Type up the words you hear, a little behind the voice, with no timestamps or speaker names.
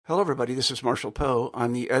Hello, everybody. This is Marshall Poe.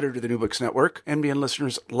 I'm the editor of the New Books Network. NBN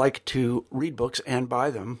listeners like to read books and buy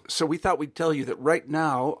them. So we thought we'd tell you that right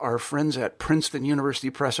now, our friends at Princeton University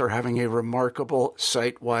Press are having a remarkable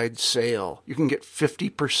site-wide sale. You can get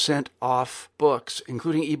 50% off books,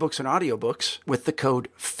 including ebooks and audiobooks, with the code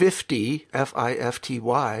 50,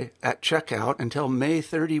 F-I-F-T-Y, at checkout until May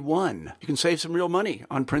 31. You can save some real money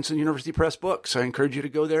on Princeton University Press books. I encourage you to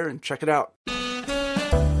go there and check it out.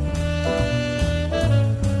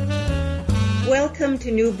 Welcome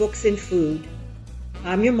to New Books in Food.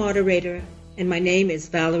 I'm your moderator, and my name is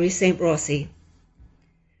Valerie St. Rossi.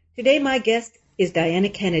 Today my guest is Diana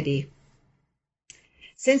Kennedy.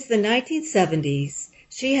 Since the 1970s,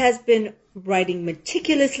 she has been writing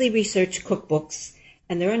meticulously researched cookbooks,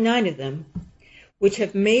 and there are 9 of them, which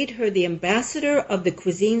have made her the ambassador of the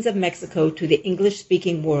cuisines of Mexico to the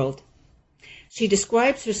English-speaking world. She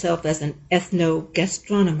describes herself as an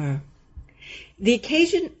ethno-gastronomer. The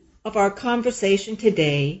occasion of our conversation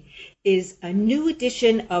today is a new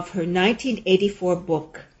edition of her 1984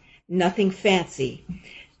 book, Nothing Fancy.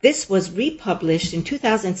 This was republished in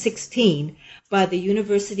 2016 by the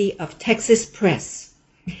University of Texas Press.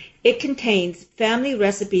 It contains family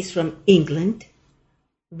recipes from England,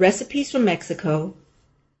 recipes from Mexico,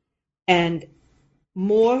 and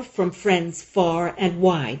more from friends far and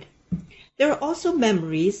wide. There are also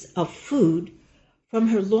memories of food from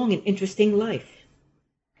her long and interesting life.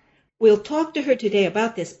 We'll talk to her today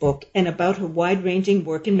about this book and about her wide-ranging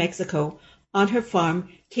work in Mexico on her farm,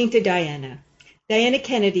 Quinta Diana. Diana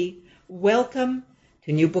Kennedy, welcome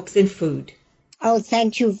to New Books in Food. Oh,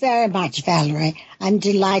 thank you very much, Valerie. I'm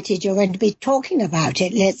delighted you're going to be talking about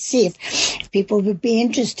it. Let's see if people would be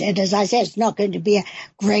interested. As I said, it's not going to be a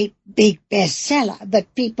great, big bestseller,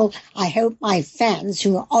 but people, I hope my fans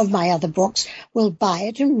who are of my other books will buy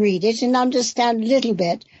it and read it and understand a little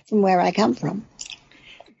bit from where I come from.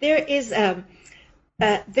 There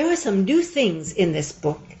are some new things in this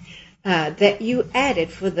book that you added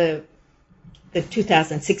for the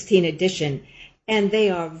 2016 edition, and they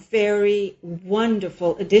are very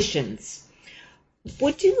wonderful additions.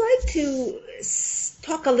 Would you like to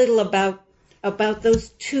talk a little about those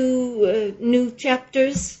 2 new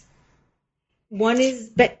chapters? One is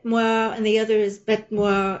Bête Noire, and the other is Bête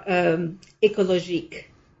Noire écologique.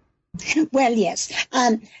 Well, yes.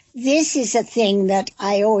 This is a thing that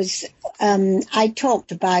I always, I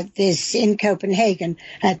talked about this in Copenhagen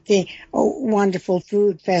at the wonderful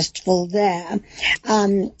food festival there.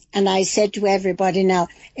 And I said to everybody now,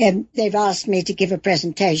 they've asked me to give a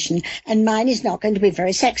presentation, and mine is not going to be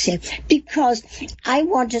very sexy because I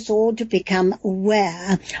want us all to become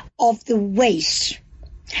aware of the waste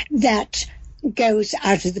that goes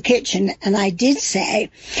out of the kitchen. And I did say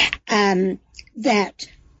that,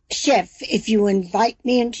 Chef, if you invite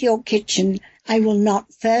me into your kitchen, I will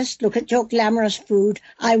not first look at your glamorous food.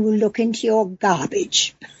 I will look into your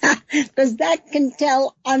garbage. Because that can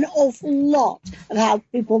tell an awful lot of how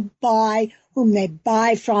people buy, whom they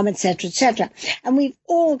buy from, etc., etc. And we've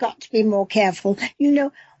all got to be more careful. You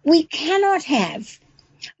know, we cannot have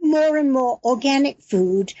more and more organic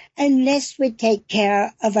food unless we take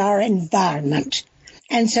care of our environment.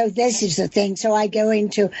 And so this is the thing. So I go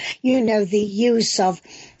into, the use of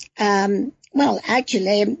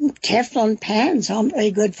actually, Teflon pans aren't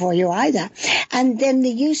very good for you either. And then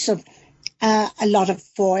the use of a lot of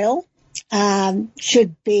foil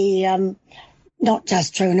should be not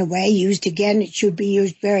just thrown away, used again. It should be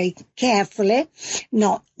used very carefully,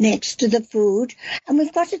 not next to the food. And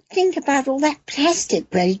we've got to think about all that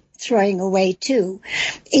plastic we're throwing away too.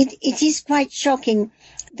 It is quite shocking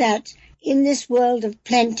that in this world of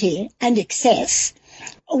plenty and excess,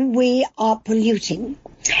 we are polluting.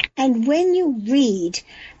 And when you read,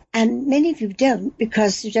 and many of you don't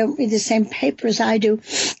because you don't read the same paper as I do,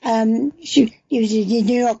 usually the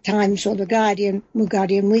New York Times or the Guardian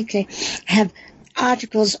Weekly have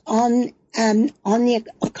articles on the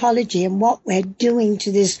ecology and what we're doing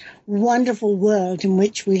to this wonderful world in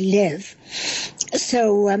which we live.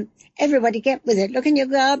 So everybody get with it. Look in your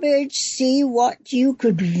garbage, see what you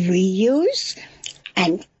could reuse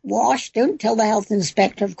and wash. Don't tell the health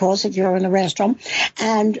inspector, of course, if you're in a restaurant.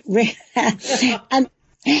 And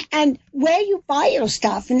and where you buy your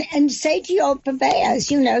stuff, and say to your purveyors,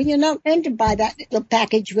 you're not going to buy that little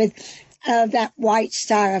package with that white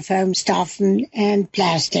styrofoam stuff and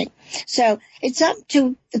plastic. So it's up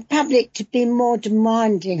to the public to be more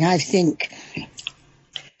demanding, I think,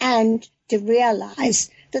 and to realize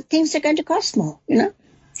that things are going to cost more,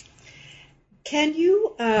 Can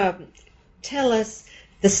you tell us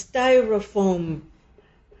the styrofoam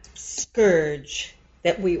scourge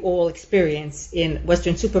that we all experience in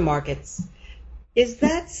Western supermarkets? Is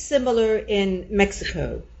that similar in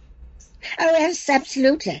Mexico? Oh, yes,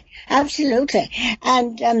 absolutely. Absolutely.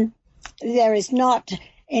 And there is not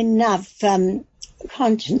enough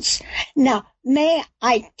conscience. Now, may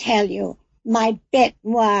I tell you my bête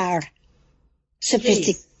noire,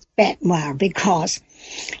 sophisticated bête noire, because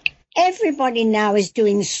everybody now is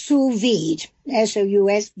doing sous vide,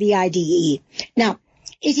 SOUSVIDE. Now,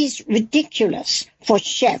 it is ridiculous for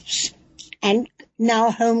chefs and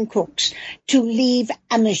now home cooks to leave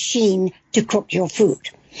a machine to cook your food.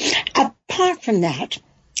 Apart from that,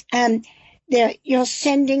 you're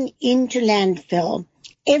sending into landfill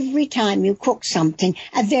every time you cook something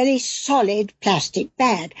a very solid plastic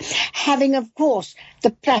bag, having, of course,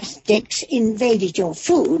 the plastics invaded your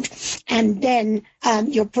food, and then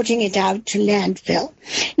you're putting it out to landfill.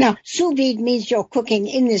 Now, sous vide means you're cooking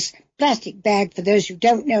in this plastic bag, for those who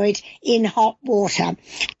don't know it, in hot water.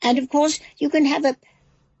 And, of course, you can have a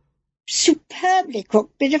superbly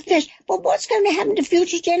cooked bit of fish. But what's going to happen to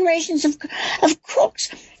future generations of cooks,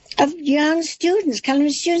 of young students,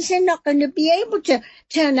 culinary students? They're not going to be able to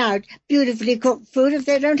turn out beautifully cooked food if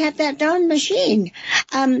they don't have that darn machine.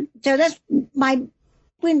 So that's my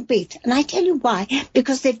wind beat. And I tell you why.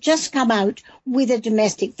 Because they've just come out with a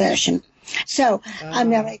domestic version. So I'm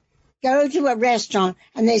going to go to a restaurant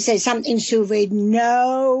and they say something sous vide.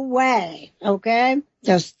 No way. Okay?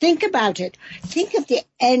 Just think about it. Think of the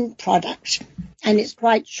end product. And it's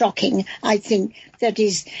quite shocking, I think, that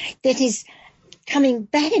is coming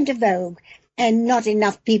back into vogue and not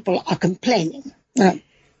enough people are complaining.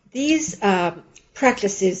 These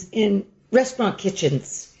practices in restaurant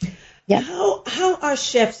kitchens, yeah. How are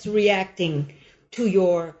chefs reacting to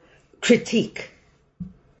your critique?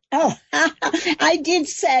 Oh, I did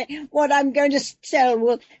say what I'm going to sell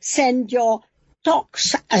will send your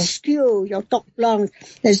toques askew, your toque blanc.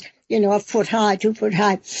 There's, a foot high, 2 foot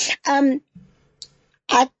high.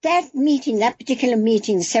 At that meeting, that particular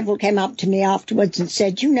meeting, several came up to me afterwards and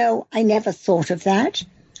said, I never thought of that.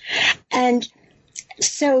 And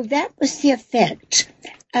so that was the effect.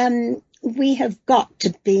 We have got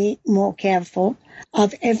to be more careful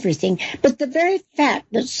of everything. But the very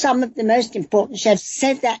fact that some of the most important chefs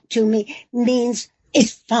said that to me means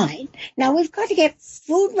it's fine. Now, we've got to get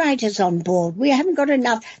food writers on board. We haven't got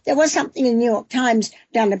enough. There was something in the New York Times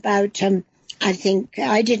done about, I think,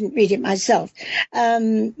 I didn't read it myself,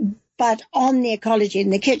 but on the ecology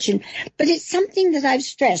in the kitchen. But it's something that I've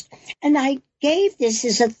stressed. And I gave this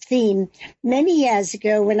as a theme many years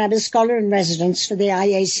ago when I was scholar in residence for the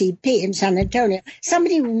IACP in San Antonio.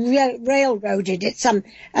 Somebody railroaded it,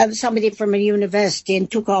 somebody from a university, and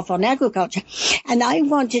took off on agriculture. And I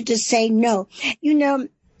wanted to say no.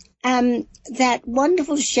 That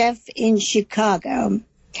wonderful chef in Chicago,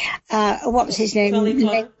 what was his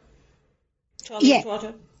name?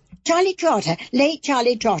 Charlie Trotter, late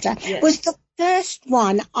Charlie Trotter, yes, was the first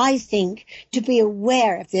one, I think, to be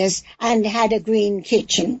aware of this and had a green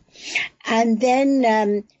kitchen. And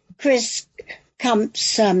then Peter Kump's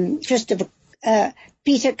son, Christopher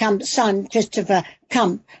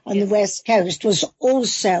Kump, on the West Coast, was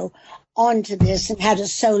also onto this and had a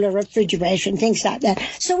solar refrigeration, things like that.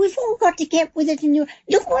 So we've all got to get with it. And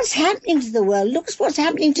look what's happening to the world. Look what's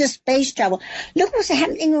happening to space travel. Look what's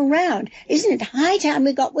happening around. Isn't it high time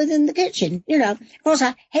we got within the kitchen? Of course,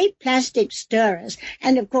 I hate plastic stirrers.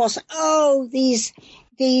 And of course, these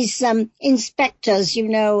inspectors,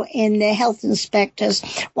 in the health inspectors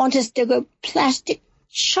want us to go plastic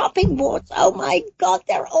chopping boards. Oh my God,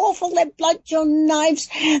 they're awful. They're bloodstone knives.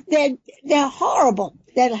 They're horrible.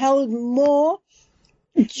 That hold more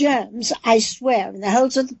germs, I swear, in the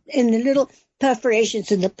holes in the little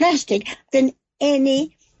perforations in the plastic than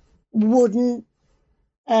any wooden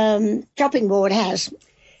chopping board has.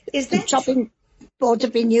 Chopping boards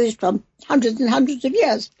have been used for hundreds and hundreds of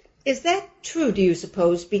years. Is that true, do you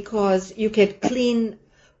suppose? Because you can clean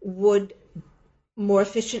wood more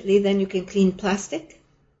efficiently than you can clean plastic?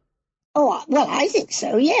 Oh, well, I think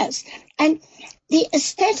so, yes. And the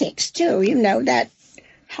aesthetics, too, that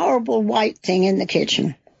horrible white thing in the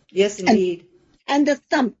kitchen. Yes, indeed. And the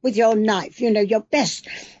thump with your knife, your best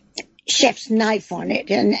chef's knife on it.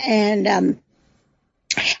 And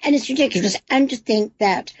it's ridiculous. And to think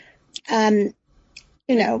that,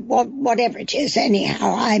 whatever it is,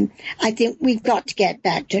 anyhow, I think we've got to get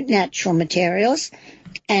back to natural materials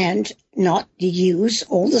and not use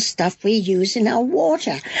all the stuff we use in our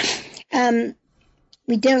water.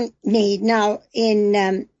 We don't need, now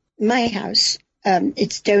in my house,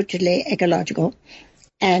 it's totally ecological,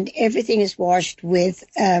 and everything is washed with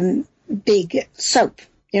big soap,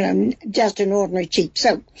 just an ordinary cheap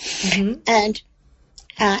soap, and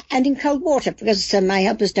in cold water, because my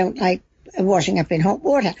helpers don't like washing up in hot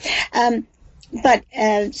water. But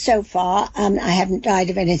so far, I haven't died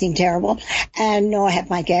of anything terrible, and nor have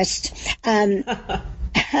my guests. And the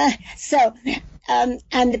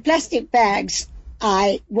plastic bags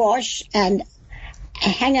I wash and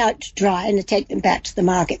hang out to dry, and I take them back to the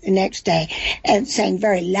market the next day, and saying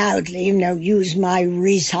very loudly, use my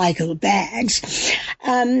recycled bags.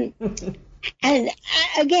 And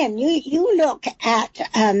again, you look at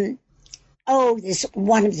this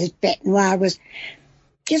one of this bit where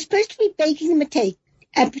you're supposed to be baking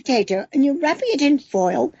a potato, and you're wrapping it in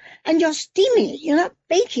foil, and you're steaming it. You're not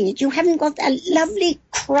baking it. You haven't got that lovely,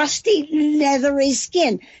 crusty, leathery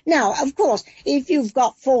skin. Now, of course, if you've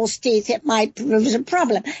got false teeth, it might prove a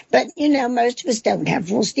problem. But, most of us don't have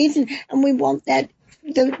false teeth, and we want that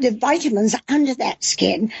the vitamins under that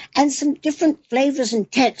skin and some different flavors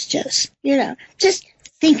and textures. Just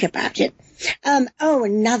think about it.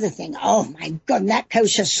 Another thing. Oh, my God, that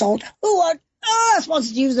kosher salt. I was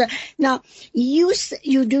supposed to use that. Now, you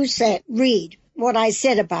do read what I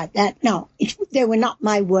said about that. No, they were not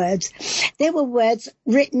my words. They were words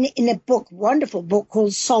written in a wonderful book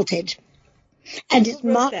called Salted. And it's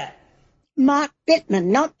Mark Bittman,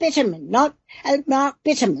 not Bitterman, Mark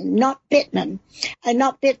Bitterman, not Bittman.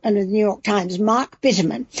 Not Bittman of the New York Times, Mark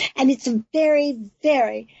Bitterman. And it's a very,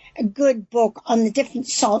 very good book on the different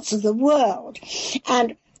salts of the world.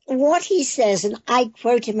 And what he says, and I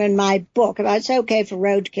quote him in my book about it's okay for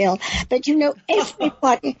roadkill, but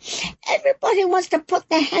everybody wants to put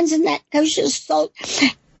their hands in that kosher salt,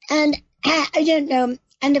 and I don't know.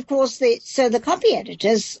 And of course, the copy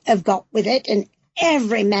editors have got with it, and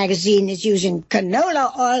every magazine is using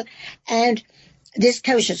canola oil and this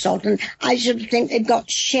kosher salt, and I should think they've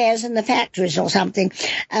got shares in the factories or something.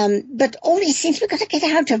 But all these things, we've got to get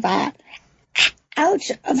out of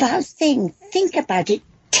our thing. Think about it.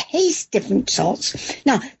 Taste different salts.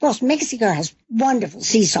 Now, of course, Mexico has wonderful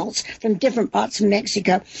sea salts from different parts of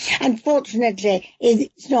Mexico. Unfortunately,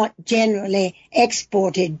 it's not generally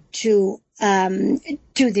exported to the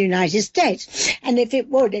United States. And if it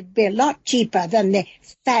would, it'd be a lot cheaper than the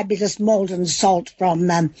fabulous Maldon salt from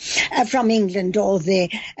England, or the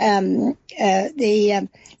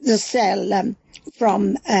Sel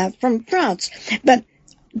from France.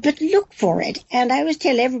 But look for it. And I always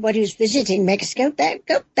tell everybody who's visiting Mexico,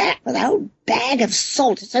 go back with a whole bag of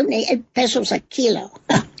salt. It's only 8 pesos a kilo.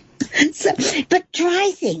 But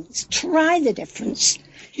try things. Try the difference.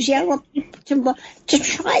 You see, I want people to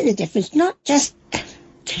try the difference, not just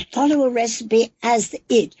follow a recipe as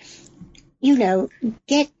it.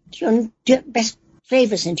 Get your best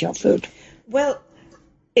flavors into your food. Well,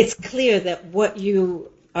 it's clear that what you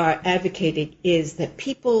are advocating is that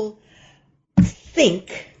people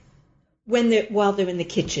think while they're in the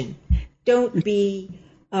kitchen. Don't be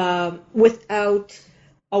without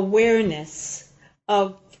awareness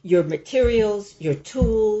of your materials, your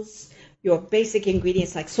tools, your basic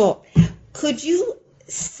ingredients like salt. Could you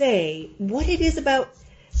say what it is about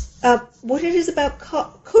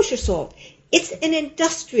kosher salt? It's an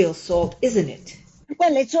industrial salt, isn't it?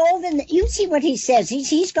 Well, it's all you see what he says.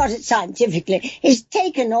 He's got it scientifically. He's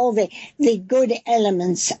taken all the good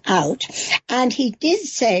elements out, and he did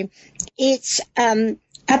say it's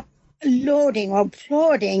applauding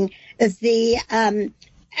the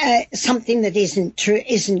something that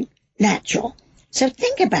isn't natural. So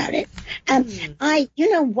think about it.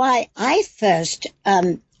 Why I first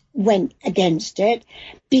went against it,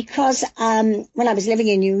 because when I was living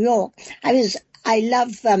in New York, I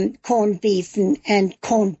love corned beef and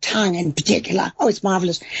corned tongue in particular. Oh, it's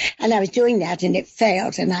marvelous. And I was doing that, and it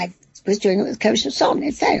failed. And I was doing it with kosher salt, and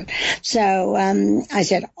it failed. So I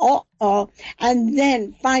said, and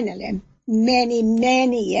then finally, many,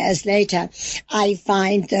 many years later, I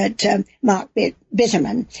find that Mark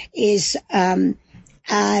Bitterman is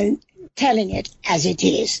telling it as it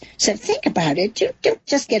is. So think about it. Don't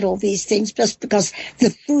just get all these things just because the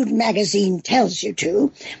food magazine tells you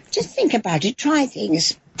to. Just think about it. Try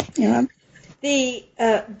things. The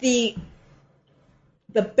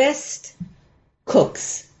best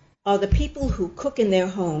cooks are the people who cook in their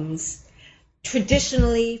homes,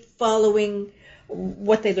 traditionally following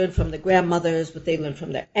what they learned from their grandmothers, what they learned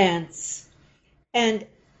from their aunts, and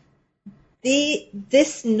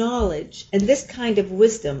this knowledge and this kind of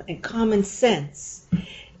wisdom and common sense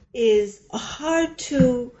is hard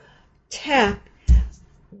to tap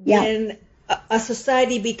when a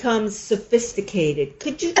society becomes sophisticated.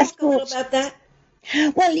 Could you talk a little about that?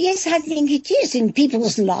 Well, yes, I think it is. And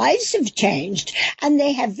people's lives have changed, and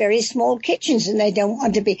they have very small kitchens, and they don't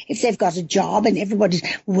want to be, if they've got a job and everybody's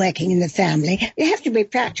working in the family, you have to be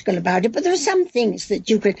practical about it. But there are some things that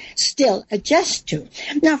you can still adjust to.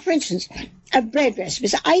 Now, for instance, bread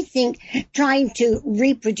recipes. I think trying to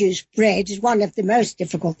reproduce bread is one of the most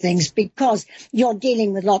difficult things because you're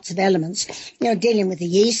dealing with lots of elements. You're dealing with the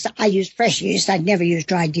yeast. I use fresh yeast. I'd never use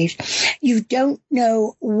dried yeast. You don't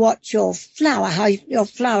know what your flour, how your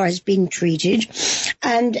flour has been treated,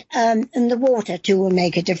 and the water too will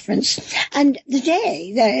make a difference. And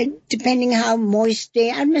depending how moist the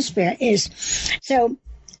atmosphere is. So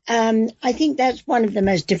I think that's one of the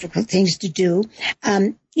most difficult things to do.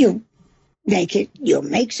 You'll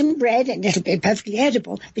make some bread and it'll be perfectly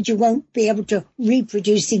edible, but you won't be able to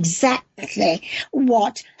reproduce exactly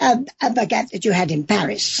what a baguette that you had in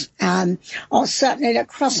Paris, or certainly the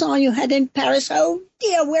croissant you had in Paris. Oh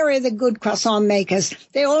dear, where are the good croissant makers?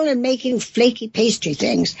 They're all making flaky pastry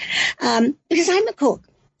things. Because I'm a cook.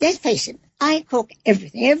 Let's face it. I cook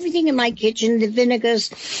everything in my kitchen, the vinegars,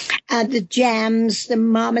 the jams, the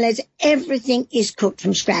marmalades, everything is cooked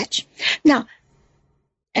from scratch. Now,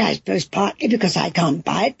 I suppose partly because I can't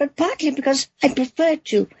buy it, but partly because I prefer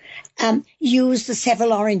to use the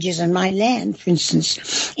Seville oranges on my land, for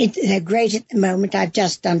instance. They're great at the moment. I've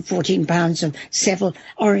just done 14 pounds of Seville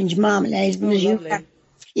orange marmalade.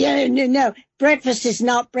 No, breakfast is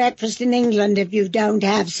not breakfast in England if you don't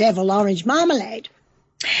have Seville orange marmalade.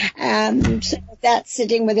 So that's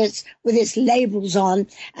sitting with its labels on,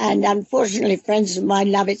 and unfortunately friends of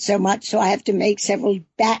mine love it so much, so I have to make several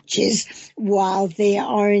batches while the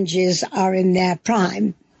oranges are in their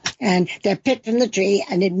prime, and they're picked from the tree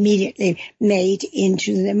and immediately made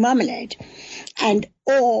into the marmalade,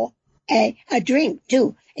 or a drink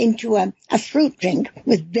too, into a fruit drink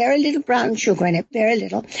with very little brown sugar in it, very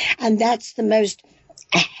little, and that's the most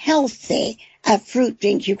healthy fruit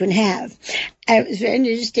drink you can have. It was very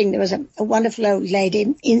interesting. There was a wonderful old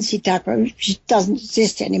lady in Sitako. She doesn't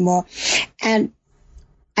exist anymore. And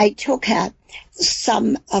I took her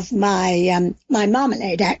some of my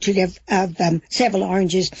marmalade, actually, of several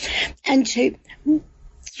oranges, and she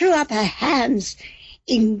threw up her hands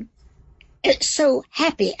in so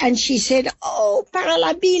happy. And she said, "Oh,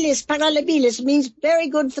 paralabilis means very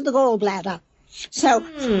good for the gallbladder." So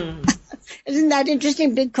isn't that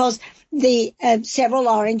interesting? Because the Seville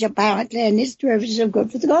orange apparently and its derivatives are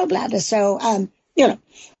good for the gallbladder. So,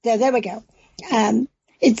 there we go.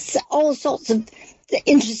 It's all sorts of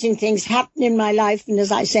interesting things happen in my life. And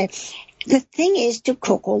as I say, the thing is to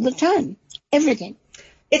cook all the time, everything.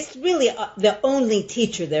 It's really the only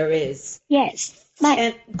teacher there is. Yes.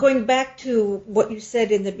 And going back to what you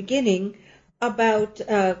said in the beginning about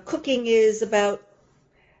cooking is about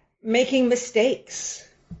making mistakes.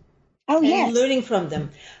 Oh, yes. And learning from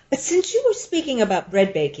them. Since you were speaking about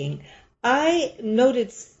bread baking, I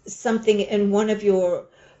noticed something in one of your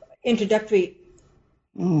introductory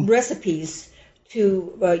recipes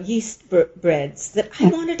to yeast breads that I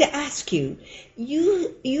wanted to ask you.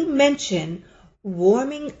 You mentioned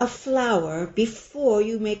warming a flour before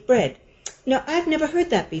you make bread. Now, I've never heard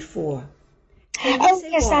that before.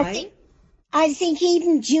 Yes, why? I think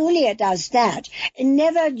even Julia does that.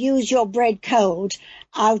 Never use your bread cold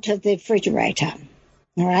out of the refrigerator.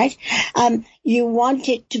 All right. You want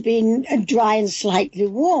it to be dry and slightly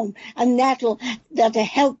warm, and that'll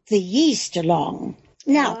help the yeast along.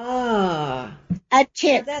 Now, a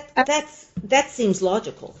tip. That seems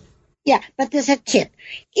logical. Yeah, but there's a tip.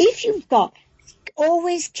 If you've got,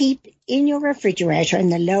 always keep in your refrigerator in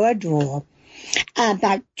the lower drawer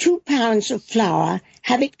about 2 pounds of flour.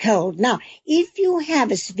 Have it cold. Now, if you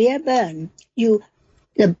have a severe burn,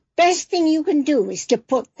 the best thing you can do is to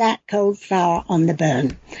put that cold flour on the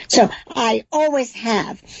burn. So I always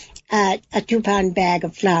have a 2 pound bag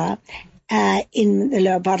of flour in the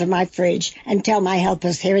lower part of my fridge, and tell my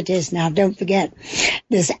helpers, here it is now, don't forget.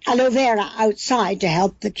 There's aloe vera outside to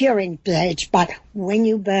help the curing stage, but when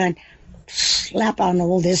you burn, slap on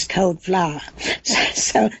all this cold flour.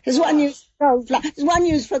 So there's one use for cold flour. There's one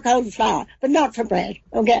use for cold flour, but not for bread.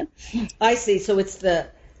 Okay. I see. So it's the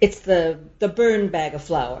burn bag of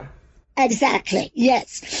flour. Exactly.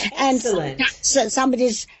 Yes. Excellent. And so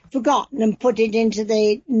somebody's forgotten and put it into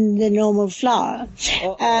the normal flour.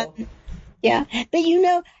 Yeah. But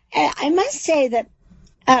I must say that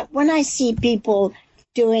when I see people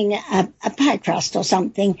doing a pie crust or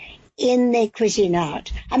something in the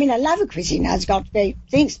Cuisinart, I mean, I love a Cuisinart. It's got great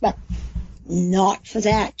things, but not for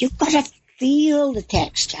that. You've got to feel the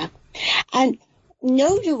texture. And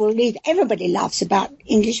everybody laughs about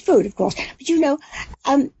English food, of course.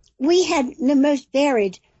 But we had the most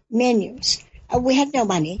varied menus. we had no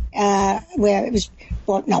money, where it was,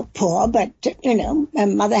 well, not poor, but, my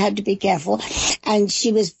mother had to be careful. And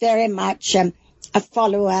she was very much a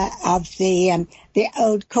follower of the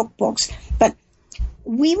old cookbooks. But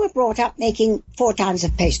we were brought up making 4 kinds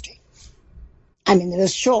of pastry. I mean, there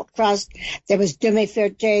was short crust, there was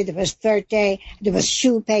demi-ferte, there was ferte, there was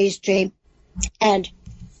choux pastry, and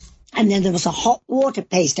then there was a hot water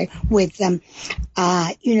pastry with,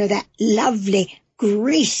 that lovely,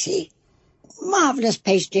 greasy, marvelous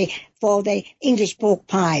pastry for the English pork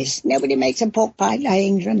pies. Nobody makes a pork pie like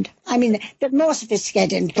England. I mean, they're more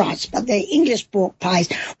sophisticated in France, but the English pork pies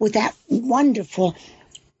with that wonderful,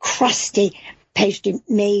 crusty pastry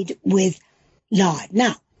made with lard.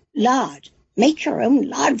 Now, lard. Make your own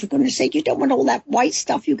lard, for goodness sake. You don't want all that white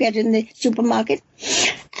stuff you get in the supermarket.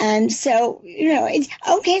 And so,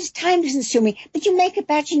 it's time consuming, but you make a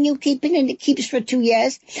batch and you keep it, and it keeps for 2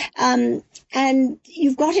 years. And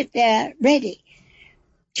you've got it there ready.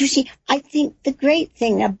 You see, I think the great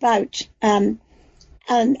thing about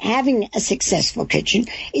having a successful kitchen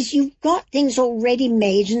is you've got things already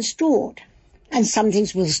made and stored. And some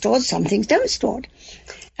things will store, some things don't store.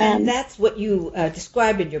 And that's what you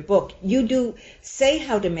describe in your book. You do say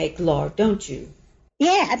how to make lard, don't you?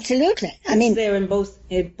 Yeah, absolutely. I mean, there in both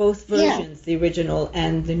versions, the original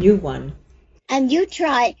and the new one. And you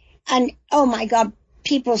try, and oh my God,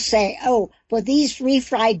 people say, oh, well, these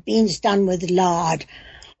refried beans done with lard.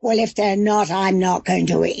 Well, if they're not, I'm not going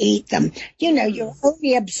to eat them. You're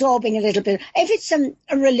only absorbing a little bit. If it's a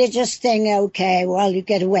religious thing, okay, well, you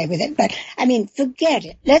get away with it. But, I mean, forget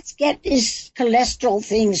it. Let's get this cholesterol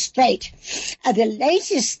thing straight. The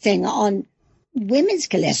latest thing on women's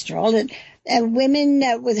cholesterol,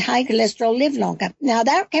 women with high cholesterol live longer. Now,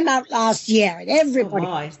 that came out last year, and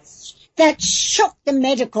everybody, that shook the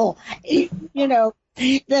medical,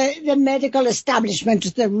 the medical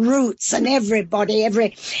establishment, the roots, and everybody,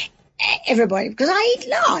 because I eat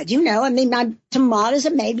lard, I mean, my tomatoes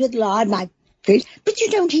are made with lard, my food, but you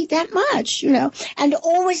don't eat that much, and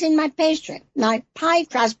always in my pastry. My pie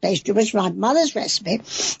crust pastry was my mother's recipe.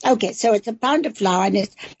 Okay, so it's a pound of flour and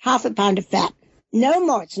it's half a pound of fat. No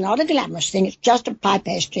more. It's not a glamorous thing. It's just a pie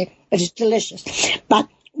pastry, but it's delicious. But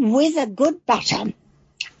with a good butter,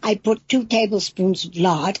 I put 2 tablespoons of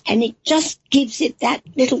lard, and it just gives it that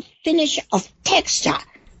little finish of texture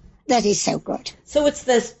that is so good. So it's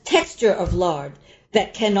the texture of lard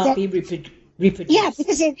that cannot be reproduced. Yeah,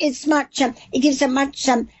 because it's much. It gives a much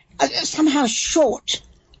somehow short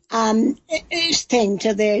thing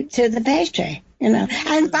to the pastry.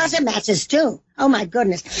 And butter matters too. Oh my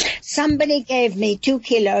goodness. Somebody gave me 2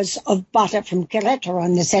 kilos of butter from Querétaro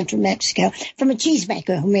in the central Mexico from a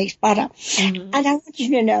cheesemaker who makes butter. Mm-hmm. And I want you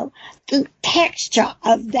to know the texture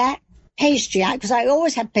of that pastry, because I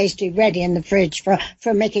always have pastry ready in the fridge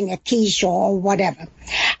for making a quiche or whatever.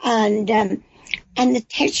 And the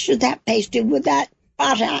texture of that pastry with that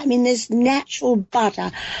butter, I mean, this natural butter,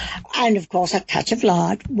 and of course a touch of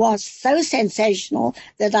lard, was so sensational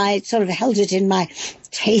that I sort of held it in my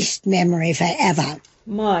taste memory forever.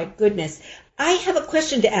 My goodness. I have a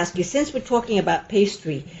question to ask you. Since we're talking about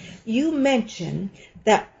pastry, you mentioned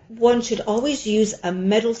that one should always use a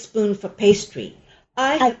metal spoon for pastry.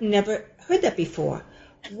 I have never heard that before.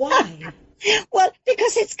 Why? Well,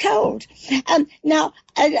 because it's cold. Now,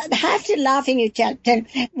 I have to laughing you, Captain.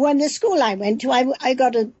 When the school I went to, I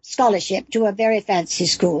got a scholarship to a very fancy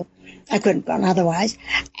school. I couldn't have gone otherwise.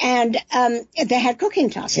 And they had cooking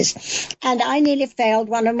classes. And I nearly failed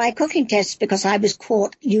one of my cooking tests because I was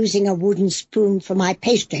caught using a wooden spoon for my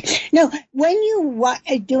pastry. No, when you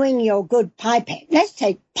are doing your good pie, let's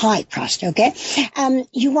take pie crust, okay?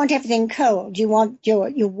 You want everything cold. You want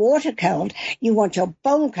your water cold. You want your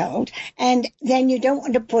bowl cold. And then you don't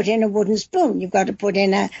want to put in a wooden spoon. You've got to put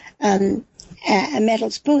in a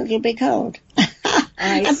metal spoon. It'll be cold.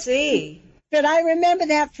 I see. But I remember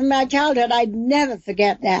that from my childhood. I'd never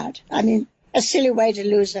forget that. I mean, a silly way to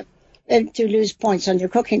lose points on your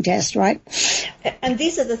cooking test, right? And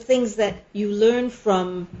these are the things that you learn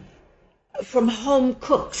from home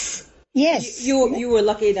cooks. Yes. You were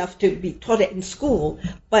lucky enough to be taught it in school,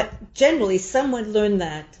 but generally someone learned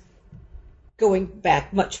that going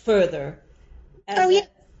back much further. Oh, yeah.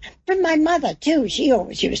 From my mother, too. She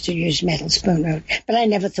always used to use metal spoon, but I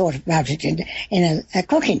never thought about it in a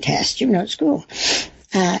cooking test, at school.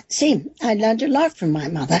 See, I learned a lot from my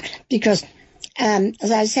mother because,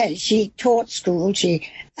 as I said, she taught school,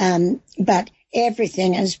 but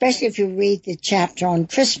everything, and especially if you read the chapter on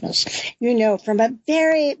Christmas, from a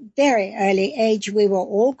very, very early age, we were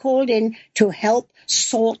all called in to help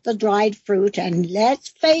sort the dried fruit, and let's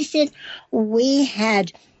face it, we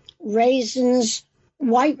had raisins,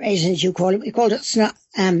 white raisins, you call it. We called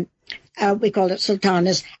it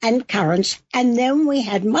sultanas and currants, and then we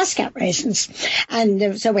had muscat raisins.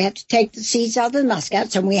 And so we had to take the seeds out of the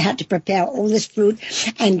muscats, and we had to prepare all this fruit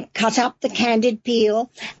and cut up the candied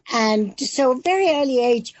peel. And so at a very early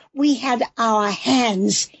age, we had our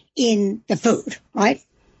hands in the food, right?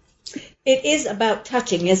 It is about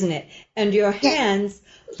touching, isn't it? And your hands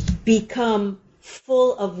become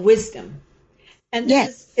full of wisdom. And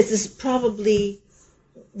this is probably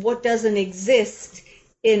what doesn't exist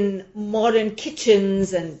in modern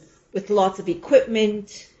kitchens and with lots of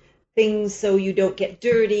equipment, things so you don't get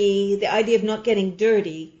dirty. The idea of not getting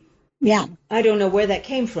dirty. Yeah. I don't know where that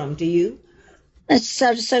came from. Do you? It's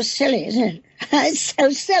so silly, isn't it? It's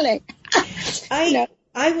so silly.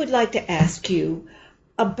 I would like to ask you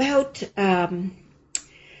about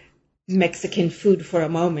Mexican food for a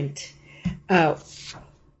moment.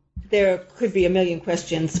 There could be a million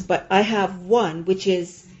questions, but I have one, which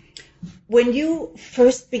is, when you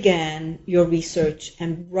first began your research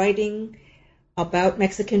and writing about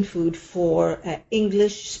Mexican food for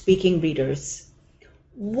English-speaking readers,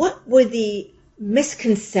 what were the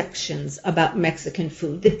misconceptions about Mexican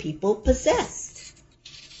food that people possessed?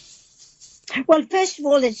 Well, first of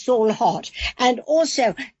all, it's all hot. And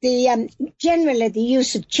also, generally the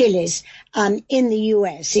use of chilies in the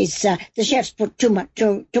U.S. is the chefs put too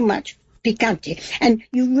much picante. And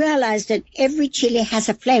you realize that every chili has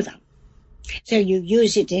a flavor. So you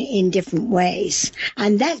use it in different ways.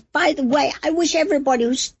 And that, by the way, I wish everybody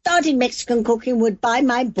who started Mexican cooking would buy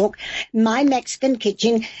my book, My Mexican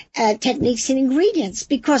Kitchen Techniques and Ingredients,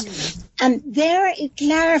 because there it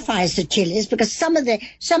clarifies the chilies, because some of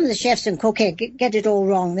the chefs in cooking get it all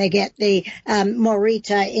wrong. They get the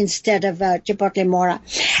morita instead of chipotle mora.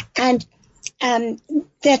 And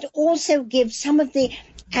that also gives some of the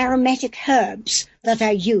aromatic herbs that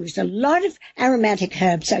are used. A lot of aromatic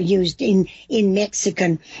herbs are used in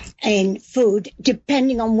Mexican food,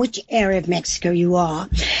 depending on which area of Mexico you are.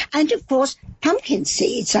 And of course, pumpkin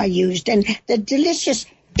seeds are used, and the delicious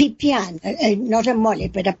pipián, not a mole,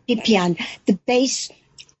 but a pipián, the base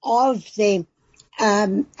of the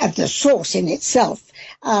sauce in itself,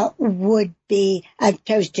 would be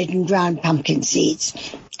toasted and ground pumpkin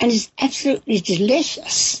seeds. And it's absolutely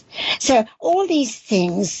delicious. So all these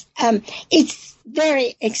things, it's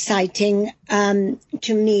very exciting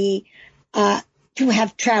to me to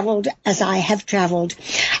have traveled as I have traveled.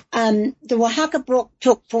 The Oaxaca book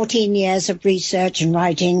took 14 years of research and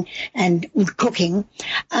writing and cooking.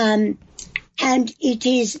 And it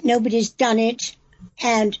is, nobody's done it.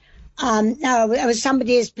 And no,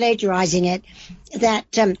 somebody is plagiarizing it.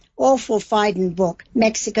 That awful Fiden book,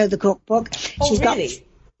 Mexico the Cookbook. Oh, really?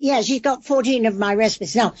 She's got 14 of my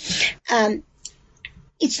recipes. Now,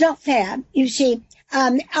 it's not fair. You see,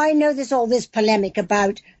 I know there's all this polemic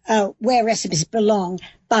about where recipes belong,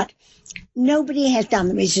 but nobody has done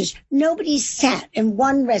the research. Nobody sat in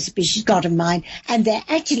one recipe she's got in mind, and they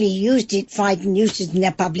actually used it, Fiden used it in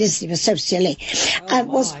their publicity. It was so silly.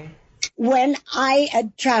 When I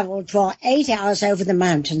had traveled for 8 hours over the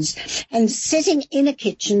mountains and sitting in a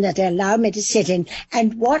kitchen that they allowed me to sit in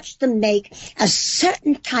and watch them make a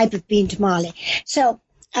certain type of bean tamale. So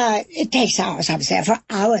it takes hours. I was there for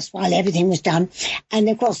hours while everything was done. And,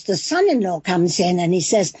 of course, the son-in-law comes in and he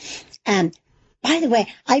says, by the way,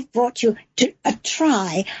 I've brought you to a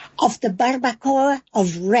try of the barbacoa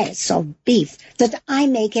of res, of beef, that I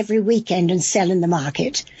make every weekend and sell in the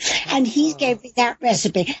market. And he gave me that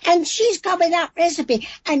recipe. And she's got me that recipe.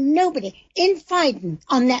 And nobody in Fiden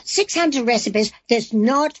on that 600 recipes, there's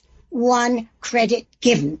not one credit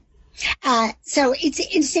given. So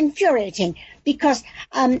it's infuriating because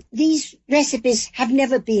these recipes have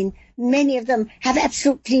never been, many of them have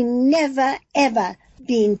absolutely never, ever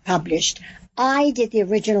been published. I did the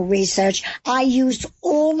original research. I used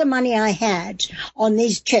all the money I had on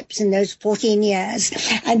these trips in those 14 years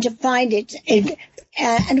and to find it.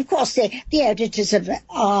 And of course, the editors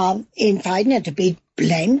are in Fiden are to be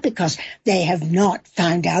blamed because they have not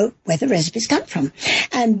found out where the recipes come from.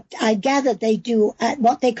 And I gather they do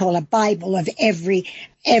what they call a Bible of every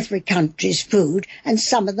country's food. And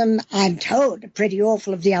some of them, I'm told, are pretty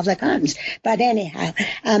awful of the other kinds. But anyhow,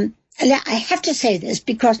 I have to say this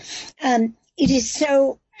because it is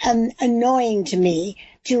so annoying to me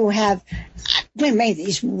to have made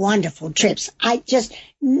these wonderful trips.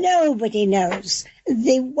 Nobody knows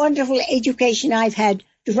the wonderful education I've had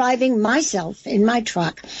driving myself in my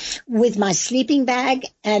truck with my sleeping bag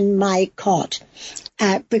and my cot,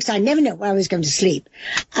 because I never know where I was going to sleep,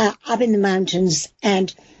 up in the mountains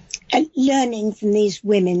and learning from these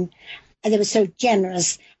women. They were so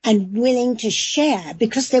generous and willing to share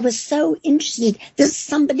because they were so interested that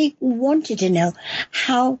somebody wanted to know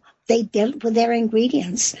how they dealt with their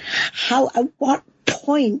ingredients, how at what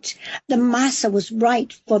point the masa was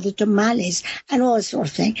right for the tamales and all that sort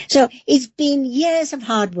of thing. So it's been years of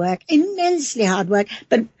hard work, immensely hard work,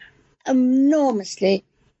 but enormously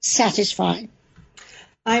satisfying.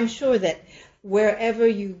 I'm sure that wherever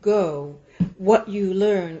you go, what you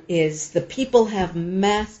learn is the people have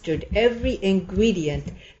mastered every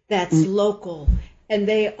ingredient that's local, and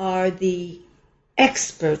they are the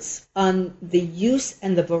experts on the use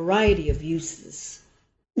and the variety of uses.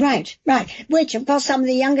 Right, which, of course, some of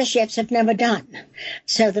the younger chefs have never done.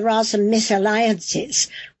 So there are some misalliances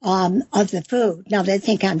of the food. Now, they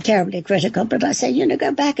think I'm terribly critical, but I say,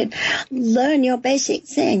 go back and learn your basic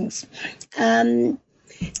things. Did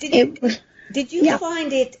you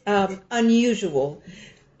find it unusual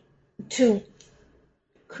to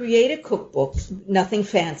create a cookbook, nothing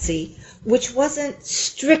fancy, which wasn't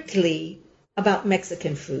strictly about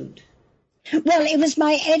Mexican food? Well, it was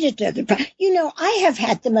my editor. I have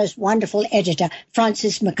had the most wonderful editor,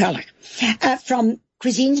 Frances McCulloch, from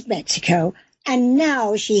Cuisines Mexico, and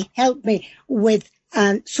now she helped me with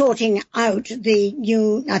sorting out the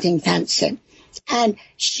new Nothing Fancy. And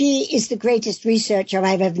she is the greatest researcher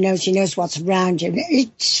I've ever known. She knows what's around you.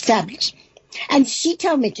 It's fabulous. And she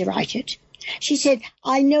told me to write it. She said,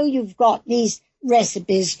 I know you've got these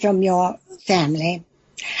recipes from your family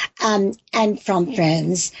and from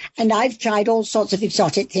friends, and I've tried all sorts of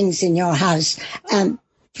exotic things in your house.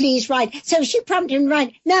 Please write. So she prompted me to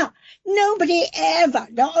write. Now, nobody ever,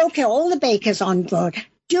 okay, all the bakers on board,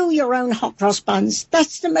 do your own hot cross buns.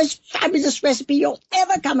 That's the most fabulous recipe you'll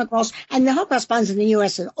ever come across. And the hot cross buns in the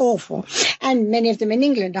US are awful. And many of them in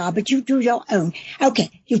England are, but you do your own. Okay,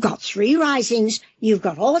 you've got 3 risings. You've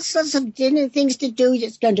got all sorts of dinner things to do.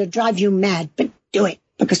 It's going to drive you mad, but do it.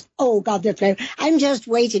 Because, oh, God, the flavor. I'm just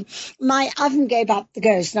waiting. My oven gave up the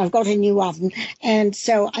ghost, and I've got a new oven. And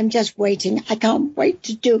so I'm just waiting. I can't wait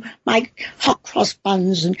to do my hot cross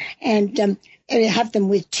buns and have them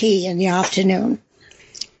with tea in the afternoon.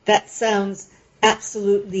 That sounds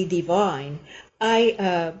absolutely divine.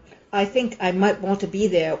 I think I might want to be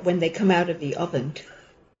there when they come out of the oven.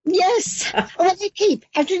 Yes. Well,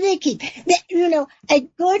 after they keep. A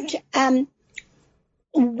good,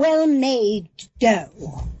 well-made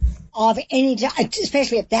dough of any,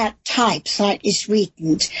 especially of that type, slightly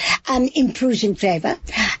sweetened, improves in flavor.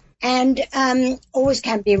 And always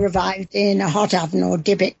can be revived in a hot oven or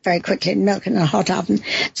dip it very quickly in milk in a hot oven.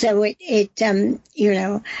 So you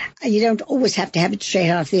don't always have to have it straight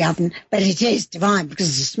out of the oven, but it is divine because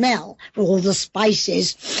of the smell, all the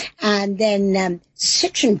spices. And then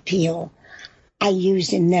citron peel I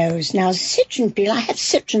use in those. Now, citron peel, I have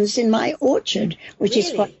citrons in my orchard, which really?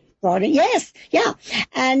 Is what brought it. Yes, yeah.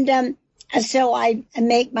 And so I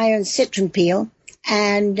make my own citron peel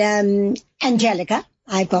and Angelica.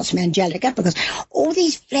 I've got some Angelica because all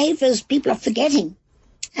these flavors people are forgetting.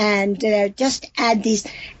 And just add these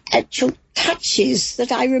actual touches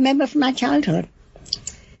that I remember from my childhood.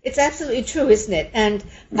 It's absolutely true, isn't it? And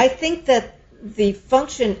I think that the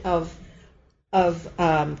function of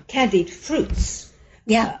candied fruits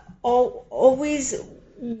always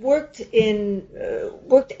worked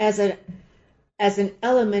as an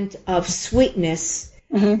element of sweetness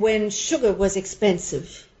when sugar was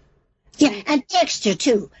expensive. Yeah, and texture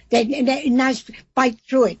too. Nice bite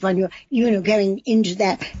through it when you're going into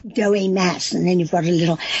that doughy mass, and then you've got a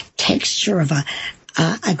little texture of a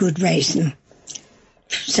good raisin.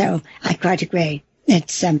 So I quite agree.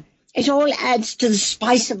 It all adds to the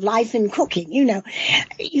spice of life in cooking.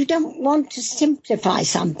 You don't want to simplify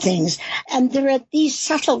some things, and there are these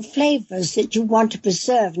subtle flavors that you want to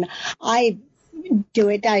preserve. And I do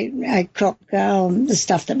it. I cook the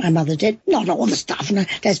stuff that my mother did. Not all the stuff. And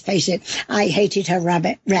let's face it, I hated her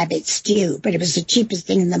rabbit stew, but it was the cheapest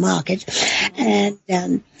thing in the market. And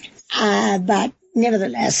but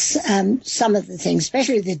nevertheless, some of the things,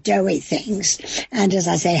 especially the doughy things, and as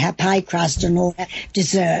I say, her pie crust and all that,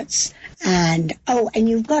 desserts. And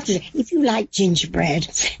you've got to, if you like gingerbread,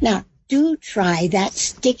 now, do try that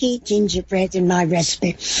sticky gingerbread in my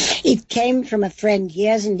recipe. It came from a friend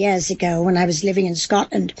years and years ago when I was living in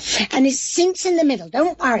Scotland, and it sinks in the middle.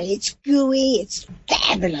 Don't worry, it's gooey, it's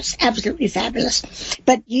fabulous, absolutely fabulous.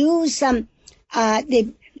 But use the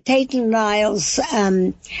Tate & Lyle's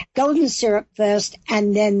golden syrup first,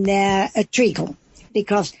 and then their treacle,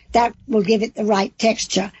 because that will give it the right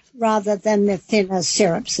texture rather than the thinner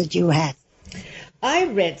syrups that you have. I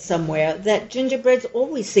read somewhere that gingerbreads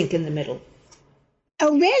always sink in the middle.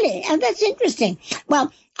 Oh, really? And that's interesting.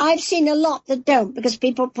 Well, I've seen a lot that don't because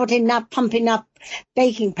people pumping up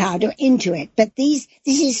baking powder into it. But this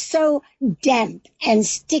is so damp and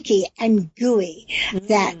sticky and gooey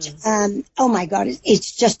that, oh my God,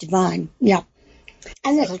 it's just divine. Yeah.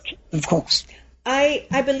 And that's, of course.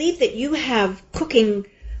 I believe that you have cooking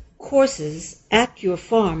courses at your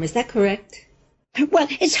farm. Is that correct? Well,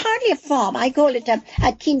 it's hardly a farm. I call it a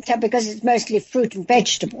quinta because it's mostly fruit and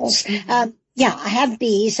vegetables. Yeah, I have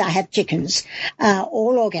bees, I have chickens,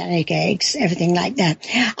 all organic eggs, everything like that.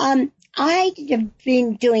 I have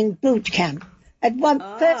been doing boot camp. At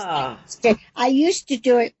first, I used to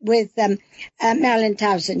do it with Marilyn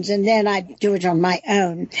Townsend, and then I'd do it on my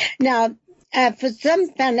own. Now, for some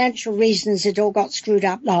financial reasons, it all got screwed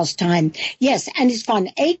up last time. Yes, and it's fun.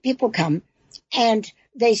 8 people come, and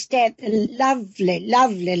they stay at a lovely,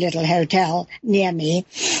 lovely little hotel near me,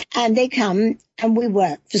 and they come, and we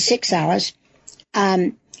work for 6 hours.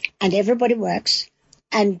 And everybody works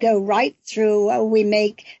and go right through. We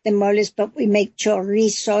make the moles, but we make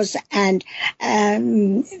chorizos and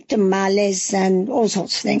tamales and all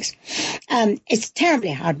sorts of things. It's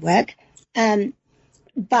terribly hard work,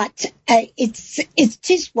 but it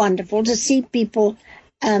is wonderful to see people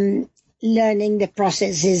learning the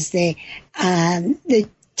processes, the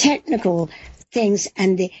technical things,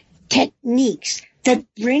 and the techniques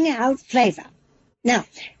that bring out flavor. Now,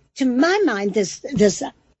 to my mind, there's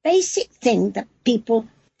a basic thing that people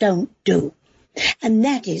don't do, and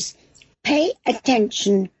that is pay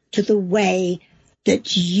attention to the way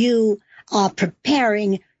that you are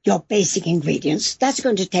preparing your basic ingredients. That's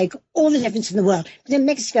going to take all the difference in the world. But in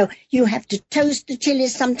Mexico, you have to toast the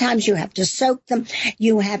chilies. Sometimes you have to soak them.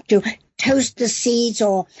 You have to toast the seeds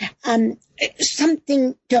or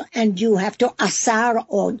something, and you have to asar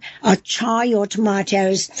or char your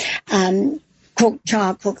tomatoes,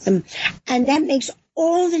 cook them. And that makes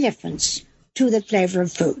all the difference to the flavor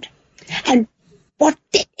of food. And what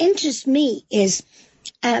interests me is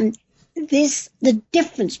the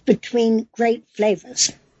difference between great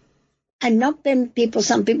flavors. And not when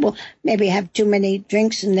some people maybe have too many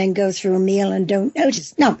drinks and then go through a meal and don't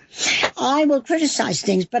notice. No, I will criticize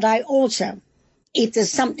things, but I also, if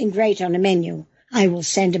there's something great on a menu, I will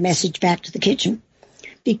send a message back to the kitchen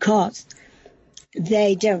because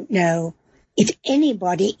they don't know if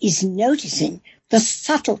anybody is noticing the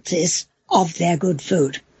subtleties of their good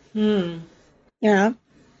food. You know?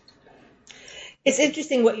 It's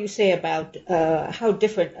interesting what you say about how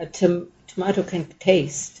different a tomato can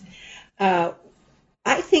taste. I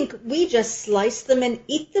think we just slice them and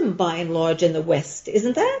eat them by and large in the West,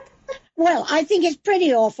 isn't that? Well, I think it's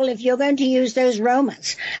pretty awful if you're going to use those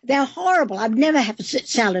Romas. They're horrible. I've never had a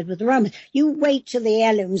salad with Romas. You wait till the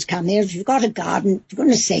heirlooms come here. If you've got a garden, for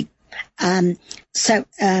goodness sake, plant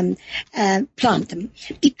them.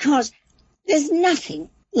 Because there's nothing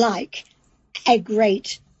like a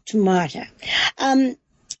great tomato.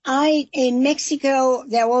 In Mexico,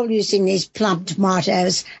 they're all using these plum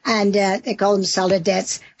tomatoes, and they call them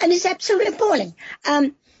saladettes, and it's absolutely appalling.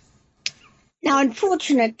 Now,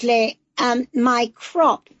 unfortunately, my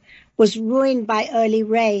crop was ruined by early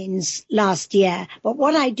rains last year. But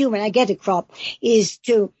what I do when I get a crop is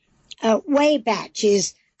to weigh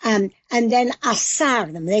batches and then asar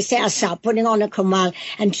them. They say asar, putting on a comal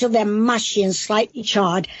until they're mushy and slightly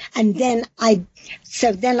charred. And then I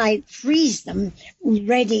freeze them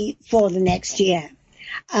ready for the next year.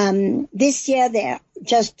 This year they're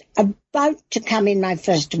just about to come in, my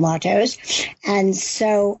first tomatoes. And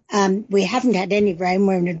so we haven't had any rain.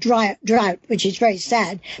 We're in a drought, which is very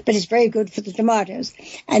sad, but it's very good for the tomatoes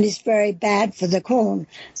and it's very bad for the corn.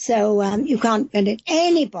 So you can't get it.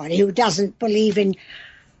 Anybody who doesn't believe in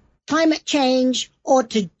climate change or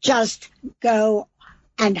to just go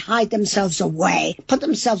and hide themselves away, put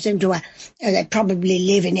themselves into they probably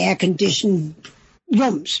live in air-conditioned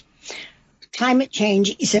rooms. Climate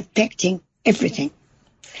change is affecting everything.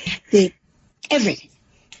 Everything.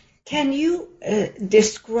 Can you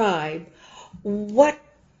describe what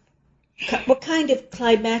kind of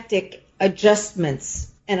climatic adjustments,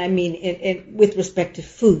 and I mean in with respect to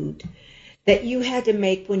food, that you had to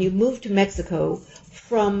make when you moved to Mexico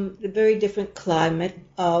from the very different climate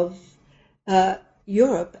of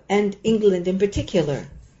Europe and England in particular?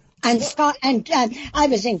 And I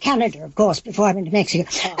was in Canada, of course, before I went to Mexico.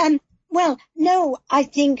 Well, no, I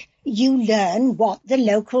think you learn what the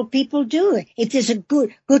local people do. If there's a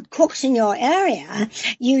good cooks in your area,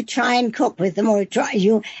 you try and cook with them,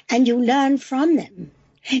 you learn from them.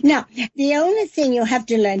 Now, the only thing you have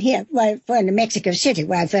to learn here, in Mexico City,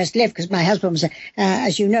 where I first lived, because my husband was,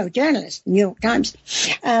 as you know, journalist, New York Times,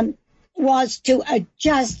 was to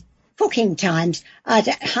adjust cooking times at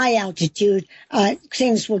high altitude,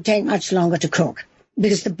 things will take much longer to cook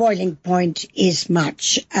because the boiling point is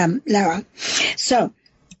much lower. So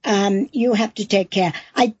you have to take care.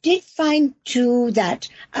 I did find, too, that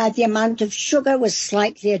the amount of sugar was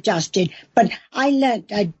slightly adjusted, but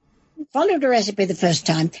I followed a recipe the first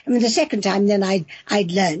time. I mean, the second time, then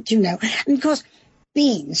I'd learned, And of course,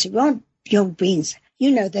 beans, you want your beans.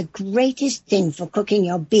 The greatest thing for cooking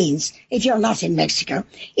your beans, if you're not in Mexico,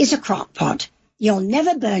 is a crock pot. You'll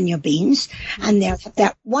never burn your beans, and they'll have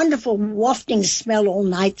that wonderful wafting smell all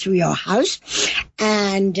night through your house.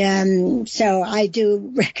 And so I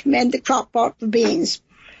do recommend the crock pot for beans.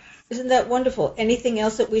 Isn't that wonderful? Anything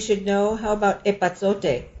else that we should know? How about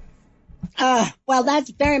epazote? Well, that's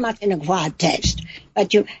very much an acquired taste,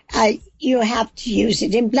 but you have to use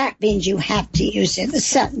it. In black beans, you have to use it. There's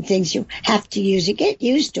certain things you have to use it. Get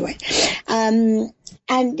used to it. And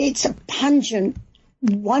it's a pungent,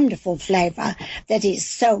 wonderful flavor that is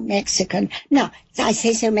so Mexican. Now, I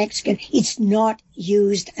say so Mexican, it's not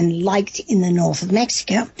used and liked in the north of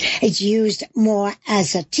Mexico. It's used more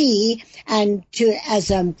as a tea and as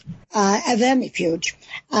a vermifuge,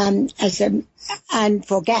 and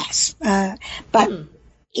for gas. But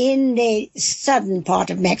in the southern part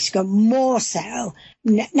of Mexico, more so.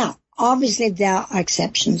 Now, obviously there are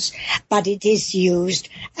exceptions, but it is used,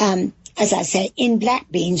 as I say, in black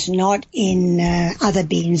beans, not in other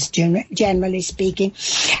beans, generally speaking.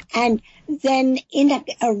 And then in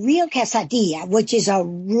a real quesadilla, which is a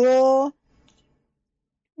raw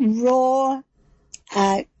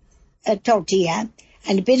tortilla,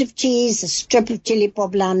 and a bit of cheese, a strip of chili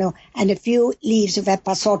poblano, and a few leaves of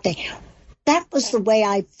epazote. That was the way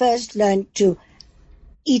I first learned to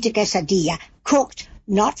eat a quesadilla, cooked,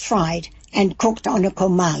 not fried, and cooked on a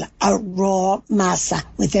comal, a raw masa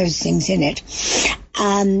with those things in it.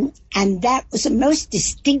 And that was the most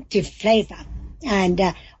distinctive flavor. And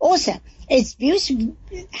also, it's used to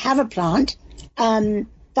have a plant,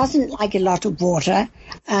 doesn't like a lot of water,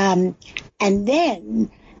 and then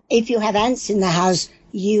if you have ants in the house,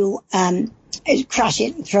 you crush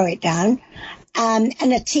it and throw it down. And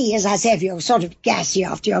a tea, as I say, if you're sort of gassy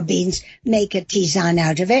after your beans, make a tisane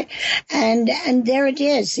out of it. And there it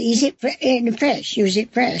is. Use it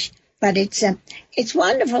fresh. But it's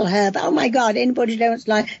wonderful herb. Oh my God, anybody who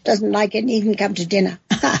doesn't like it needn't come to dinner.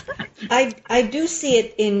 I do see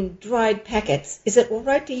it in dried packets. Is it all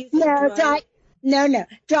right to use it dried? No.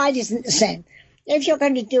 Dried isn't the same. If you're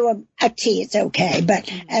going to do a tea, it's okay,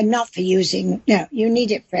 but not for using. No, you need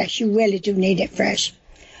it fresh. You really do need it fresh.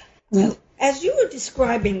 Well, as you were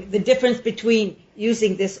describing the difference between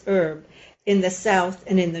using this herb in the south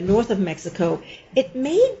and in the north of Mexico, it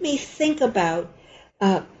made me think about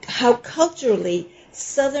how culturally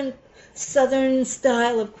southern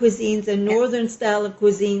style of cuisines and northern style of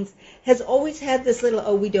cuisines has always had this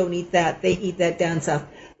little, we don't eat that, they eat that down south.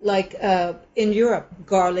 Like in Europe,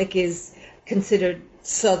 garlic is considered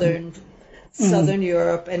southern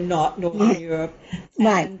Europe and not northern Europe.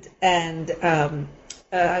 Right. And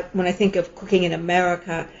when I think of cooking in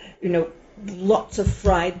America, lots of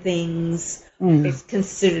fried things. It's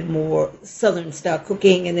considered more southern style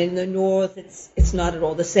cooking, and in the north, it's not at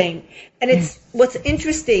all the same. And it's what's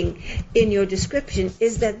interesting in your description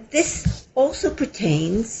is that this also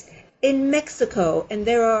pertains in Mexico, and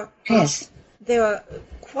there are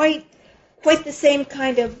quite the same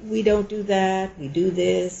kind of, we don't do that, we do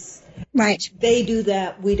this. Right. They do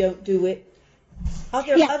that, we don't do it. Are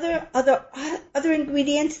there other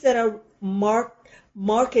ingredients that are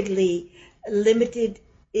markedly limited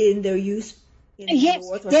in their use in the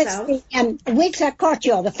north or south?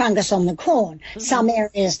 Huitlacoche, the fungus on the corn. Some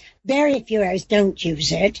areas, very few areas don't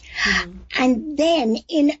use it. And then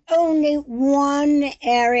in only one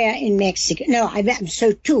area in Mexico,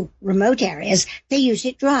 two remote areas, they use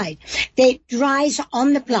it dried. It dries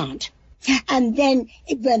on the plant. And then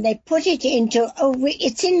when they put it into,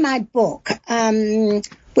 it's in my book.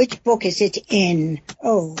 Which book is it in?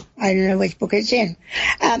 I don't know which book it's in.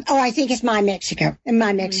 I think it's My Mexico. In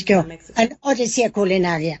My Mexico. An Odisea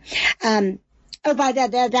Culinaria. By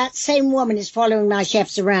that same woman is following my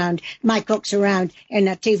chefs around, my cooks around in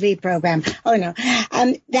a TV program. Oh no.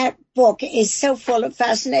 That book is so full of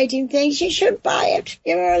fascinating things. You should buy it.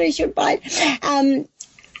 You really should buy it.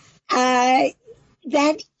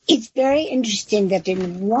 It's very interesting that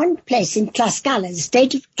in one place in Tlaxcala, the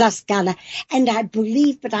state of Tlaxcala, and I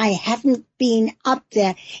believe, but I haven't been up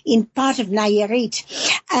there, in part of Nayarit,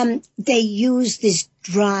 they use this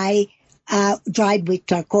dry dried with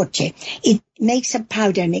tlacoche. It makes a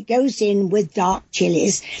powder and it goes in with dark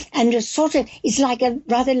chilies and it's like a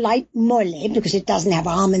rather light mole because it doesn't have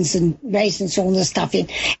almonds and raisins, all the stuff in.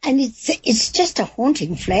 And it's just a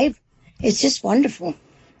haunting flavor. It's just wonderful.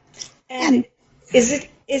 And is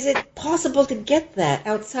it possible to get that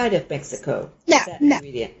outside of Mexico?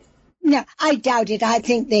 No, I doubt it. I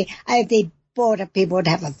think the border people would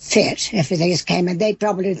have a fit if they just came, and they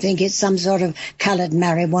probably think it's some sort of colored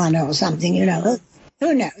marijuana or something, Who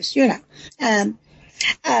knows,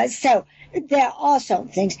 So there are some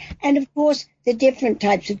things. And, of course, the different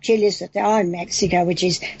types of chilies that there are in Mexico, which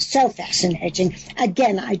is so fascinating.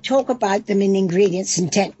 Again, I talk about them in ingredients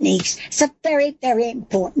and techniques. It's a very, very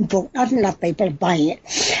important book. Not enough people are buying it.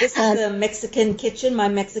 This is the Mexican Kitchen, My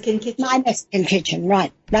Mexican Kitchen? My Mexican Kitchen,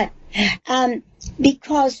 right.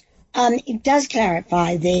 Because it does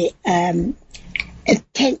clarify the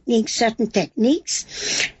certain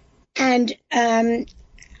techniques. And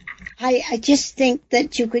I just think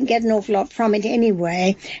that you can get an awful lot from it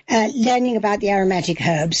anyway. Learning about the aromatic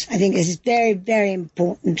herbs, I think this is very, very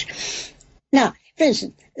important. Now, for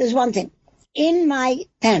instance, there's one thing. In my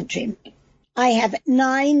pantry, I have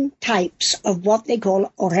 9 types of what they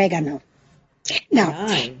call oregano. Now,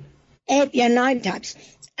 9 types.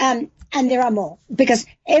 And there are more, because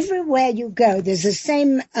everywhere you go, there's the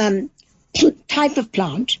same type of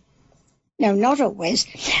plant. No, not always.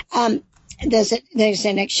 There's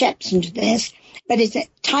an exception to this, but it's a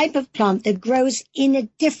type of plant that grows in a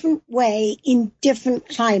different way in different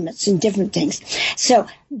climates and different things. So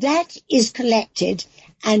that is collected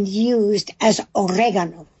and used as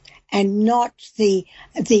oregano and not the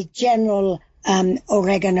general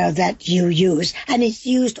oregano that you use. And it's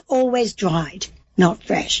used always dried, not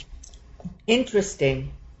fresh.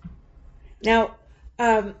 Interesting. Now,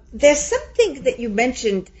 there's something that you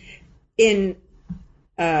mentioned in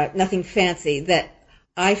Nothing Fancy that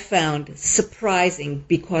I found surprising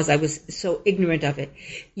because I was so ignorant of it.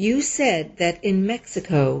 You said that in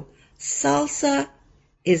Mexico, salsa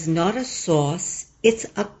is not a sauce, it's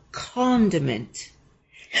a condiment.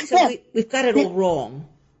 So we've got it all wrong.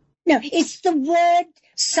 No, it's the word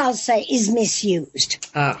salsa is misused.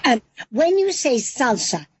 When you say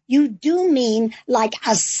salsa, you do mean like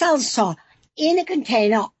a salsa in a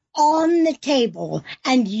container on the table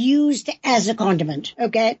and used as a condiment,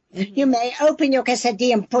 okay? Mm-hmm. You may open your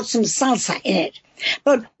quesadilla and put some salsa in it.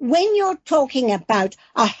 But when you're talking about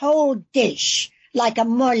a whole dish, like a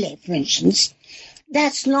mole, for instance,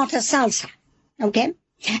 that's not a salsa, okay?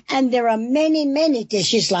 And there are many, many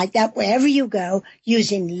dishes like that wherever you go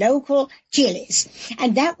using local chilies.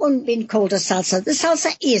 And that wouldn't be called a salsa. The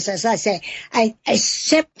salsa is, as I say, a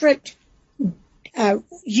separate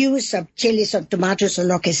use of chilies or tomatoes or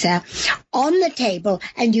lo que sea on the table,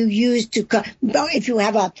 and you use if you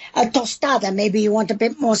have a tostada, maybe you want a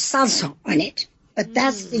bit more salsa on it. But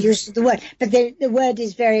that's the use of the word. But the word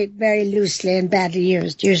is very, very loosely and badly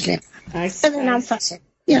used, usually. I see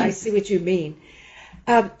what you mean.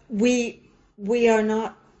 We are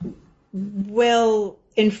not well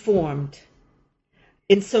informed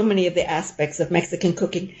in so many of the aspects of Mexican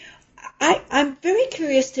cooking. I'm very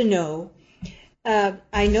curious to know.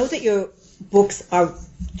 I know that your books are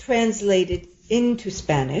translated into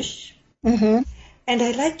Spanish, mm-hmm. and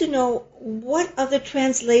I'd like to know what other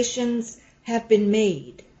translations have been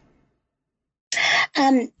made.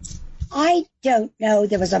 I don't know.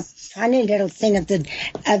 There was a funny little thing of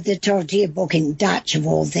the tortilla book in Dutch, of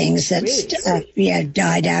all things, that's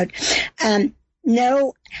died out.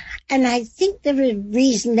 No, and I think there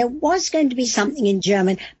was going to be something in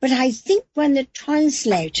German, but I think when the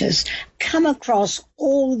translators come across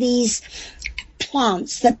all these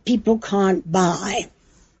plants that people can't buy,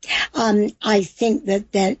 I think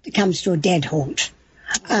that comes to a dead halt.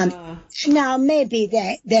 Now, maybe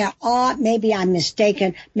there are, maybe I'm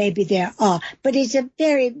mistaken, maybe there are, but it's a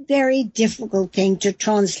very, very difficult thing to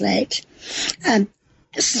translate.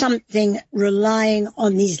 Something relying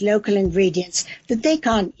on these local ingredients that they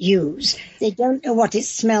can't use. They don't know what it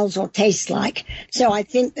smells or tastes like. So I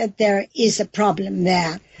think that there is a problem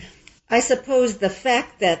there. I suppose the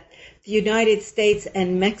fact that the United States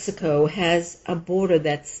and Mexico has a border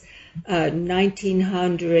that's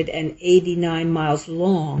 1,989 miles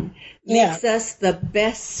long makes us the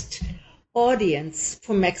best audience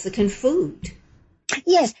for Mexican food.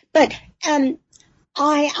 Yes, but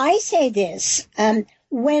I say this,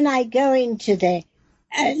 when I go into the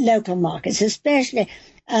local markets, especially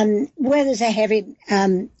where there's a heavy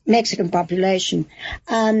Mexican population,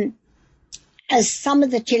 as some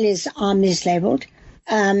of the chilies are mislabeled,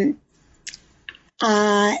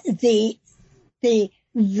 the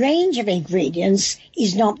range of ingredients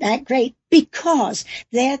is not that great because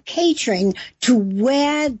they're catering to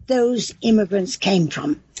where those immigrants came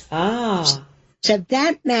from. Ah. So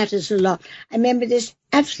that matters a lot. I remember this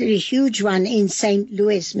absolutely huge one in St.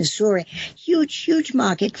 Louis, Missouri. Huge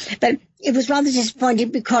market. But it was rather disappointing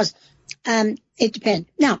because it depends.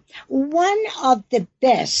 Now, one of the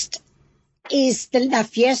best is the La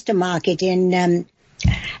Fiesta market in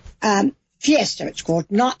Fiesta, it's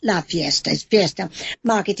called, not La Fiesta, it's Fiesta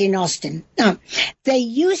market in Austin. Now, they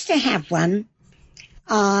used to have one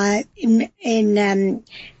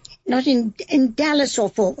not in Dallas or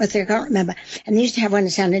Fort Worth, I can't remember. And they used to have one in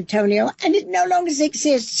San Antonio, and it no longer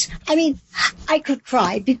exists. I mean, I could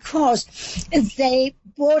cry because they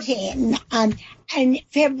brought in, in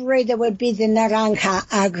February there would be the Naranja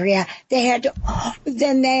Agria. They had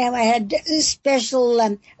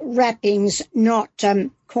special wrappings, not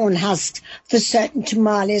corn husks, for certain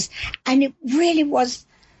tamales. And it really was,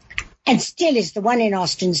 and still is, the one in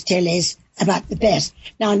Austin still is about the best.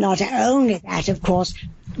 Now, not only that, of course,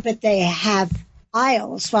 but they have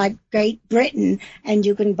aisles like Great Britain, and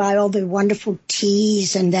you can buy all the wonderful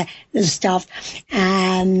teas and the stuff,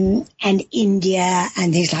 and India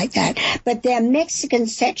and things like that. But their Mexican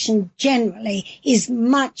section generally is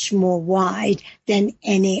much more wide than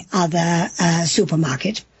any other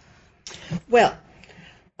supermarket. Well,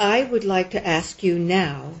 I would like to ask you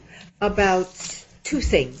now about two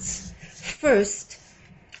things. First,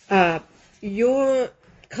 your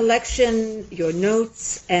collection, your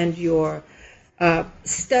notes, and your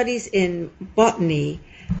studies in botany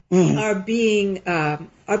are being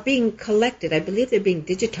collected. I believe they're being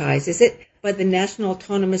digitized. Is it by the National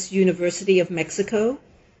Autonomous University of Mexico?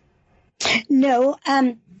 No,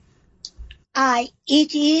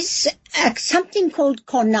 it is something called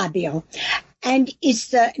CONABIO. And it's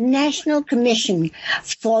the National Commission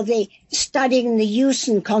for the Studying the Use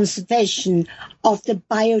and Conservation of the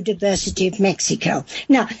Biodiversity of Mexico.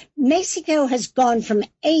 Now, Mexico has gone from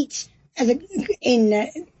 8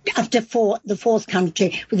 up to 4, the 4th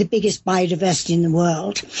country with the biggest biodiversity in the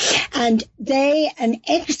world. And an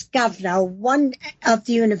ex-governor, one of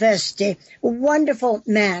the university, a wonderful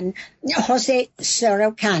man, Jose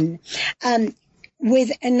Sorocan,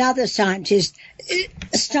 with another scientist,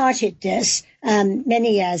 started this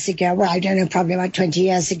many years ago. Well, I don't know, probably about 20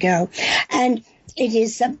 years ago. And it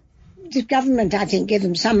is the government, I think, give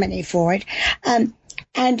them some money for it.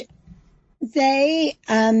 And they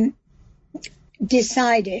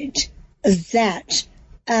decided that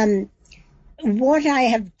what I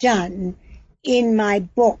have done in my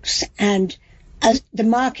books and the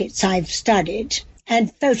markets I've studied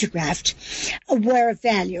and photographed were of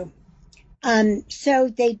value. So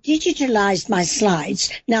they digitalized my slides.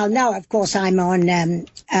 Now, of course, I'm on,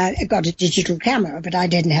 I got a digital camera, but I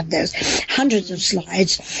didn't have those. Hundreds of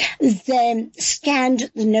slides. They scanned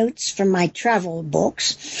the notes from my travel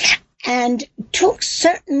books and took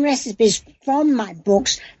certain recipes from my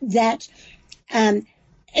books that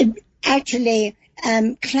actually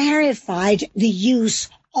clarified the use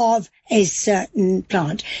of a certain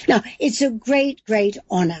plant. Now, it's a great, great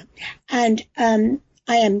honor. And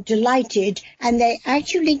I am delighted, and they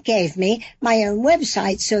actually gave me my own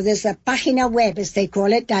website. So there's a página web, as they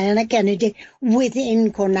call it, Diana Kennedy,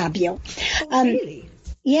 within CONABIO. Oh, really?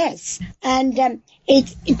 Yes, and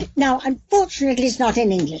now, unfortunately, it's not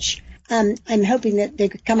in English. I'm hoping that they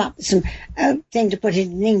could come up with some thing to put it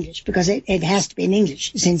in English, because it has to be in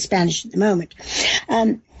English. It's in Spanish at the moment.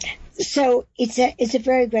 So it's a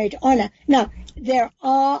very great honor. Now, there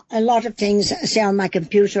are a lot of things. Say on my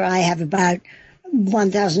computer, I have about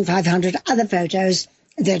 1,500 other photos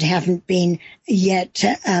that haven't been yet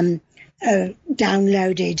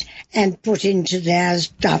downloaded and put into their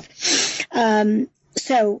stuff.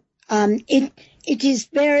 So it is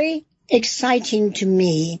very exciting to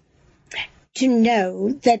me to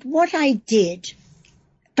know that what I did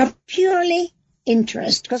for purely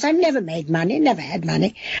interest, because I've never made money, never had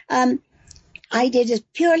money, I did as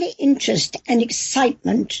purely interest and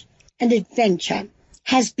excitement and adventure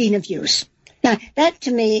has been of use. Now, that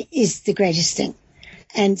to me is the greatest thing.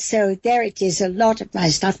 And so there it is, a lot of my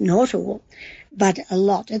stuff, not all, but a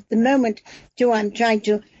lot. At the moment, too, I'm trying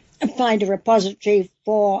to find a repository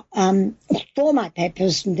for my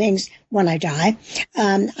papers and things when I die.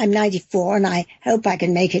 I'm 94, and I hope I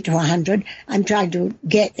can make it to 100. I'm trying to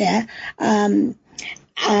get there.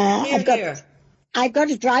 I've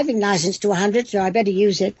got a driving license to 100, so I better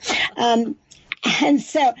use it. And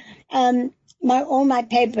so all my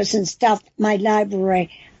papers and stuff, my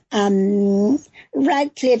library,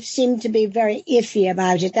 Radcliffe seemed to be very iffy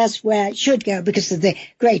about it. That's where it should go because of the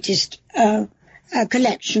greatest a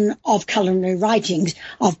collection of culinary writings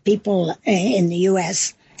of people in the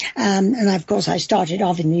U.S., and of course, I started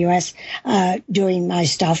off in the U.S. Doing my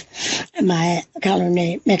stuff, my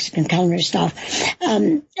Mexican culinary stuff.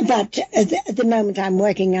 But at the moment, I'm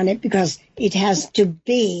working on it because it has to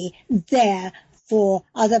be there for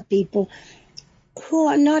other people who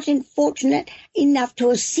are not fortunate enough to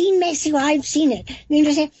have seen Mexico. I've seen it. I mean,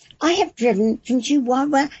 to say, I have driven from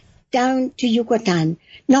Chihuahua down to Yucatan,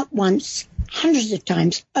 not once, hundreds of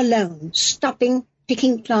times, alone, stopping,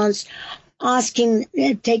 picking plants, asking,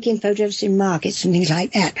 taking photos in markets and things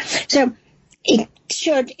like that. So it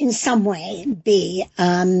should in some way be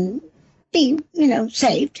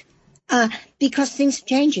saved, because things are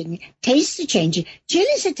changing. Tastes are changing.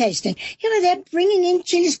 Chilies are tasting. They're bringing in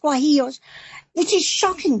chiles guajillos, which is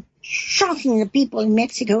shocking. Shocking the people in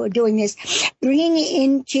Mexico are doing this. Bringing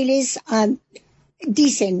in chiles,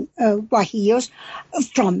 decent guajillos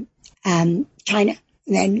from China.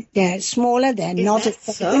 Then they're smaller. They're not as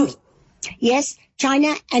so? Yes,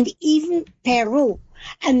 China and even Peru.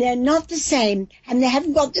 And they're not the same, and they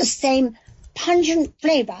haven't got the same pungent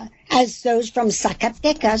flavor as those from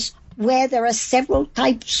Zacatecas, where there are several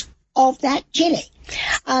types of that chili.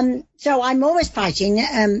 So I'm always fighting,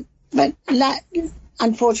 but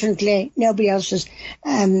unfortunately nobody else has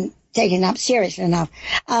taken up seriously enough.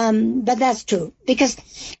 But that's true, because,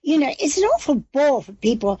 it's an awful bore for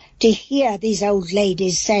people to hear these old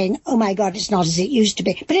ladies saying, oh my God, it's not as it used to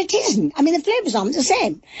be. But it isn't. I mean, the flavors aren't the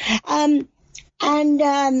same. And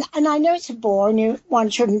I know it's a bore and one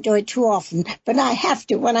shouldn't do it too often, but I have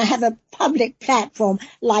to when I have a public platform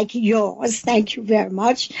like yours, thank you very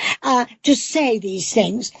much, to say these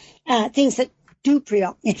things, things that do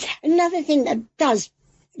preoccupy me. Another thing that does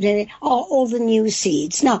are all the new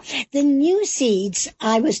seeds. Now, the new seeds,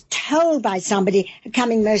 I was told by somebody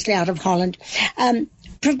coming mostly out of Holland,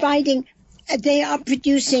 they are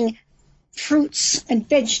producing fruits and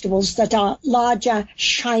vegetables that are larger,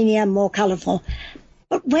 shinier, more colorful.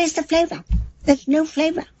 But where's the flavor? There's no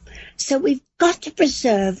flavor. So we've got to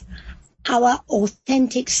preserve our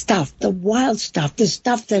authentic stuff, the wild stuff, the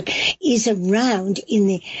stuff that is around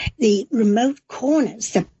in the remote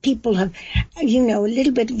corners that people have, a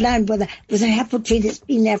little bit of land with an apple tree that's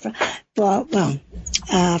been there for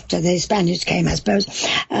after the Spaniards came, I suppose.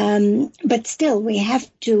 But still, we have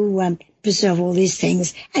to preserve all these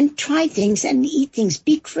things and try things and eat things.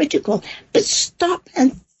 Be critical, but stop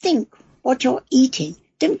and think what you're eating.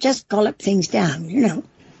 Don't just gulp things down,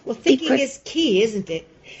 Well, thinking is key, isn't it?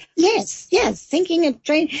 Yes. Thinking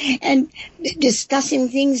and discussing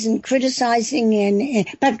things and criticizing,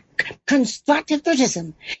 but constructive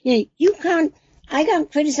criticism. I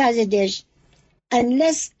can't criticize a dish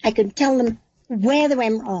unless I can tell them where they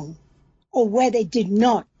went wrong or where they did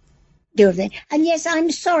not do everything. And yes,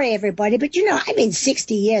 I'm sorry, everybody, but I've been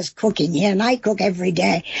 60 years cooking here, and I cook every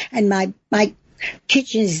day, and my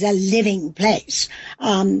kitchen is a living place.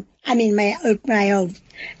 My old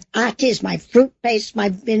art is my fruit paste, my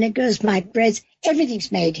vinegars, my breads,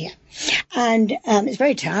 everything's made here. And it's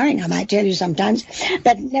very tiring, I might tell you sometimes,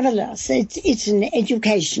 but nevertheless, it's an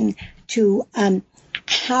education to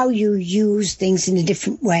how you use things in a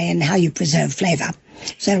different way and how you preserve flavor.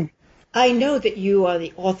 So I know that you are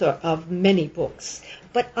the author of many books,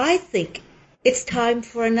 but I think it's time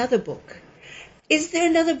for another book. Is there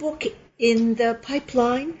another book in the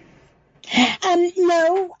pipeline?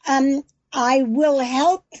 No. I will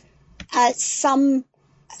help some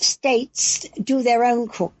states do their own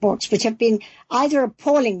cookbooks, which have been either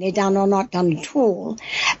appallingly done or not done at all,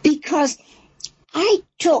 because I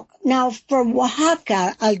took now from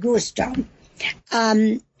Oaxaca al Gusto,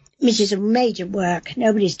 which is a major work.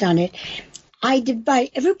 Nobody's done it. I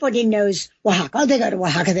divide. Everybody knows Oaxaca. Oh, they go to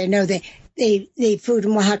Oaxaca. They know the food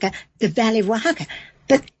in Oaxaca, the Valley of Oaxaca.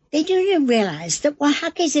 But they don't realize that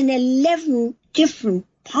Oaxaca is in 11 different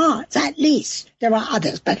parts, at least. There are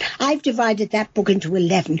others, but I've divided that book into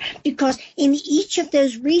 11 because in each of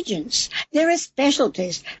those regions, there are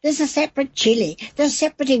specialties. There's a separate chili. There's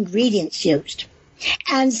separate ingredients used.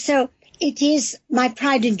 And so it is my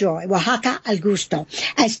pride and joy, Oaxaca al Gusto,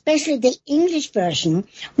 especially the English version,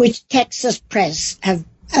 which Texas Press have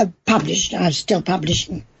published, are still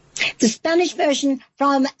publishing. The Spanish version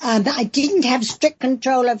I didn't have strict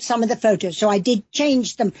control of some of the photos, so I did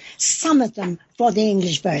change some of them for the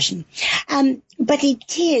English version. But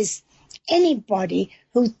it is anybody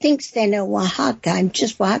who thinks they know Oaxaca and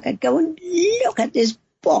just Oaxaca, go and look at this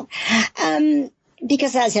book.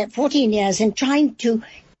 Because as I said, 14 years in trying to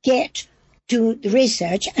get to the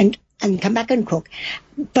research and come back and cook,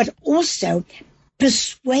 but also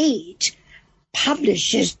persuade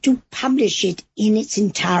publishers to publish it in its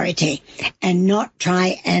entirety and not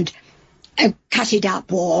try and cut it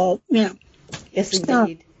up or, Yes,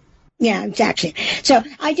 indeed. Yeah, exactly. So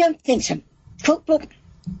I don't think so. Cookbook,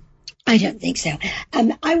 I don't think so.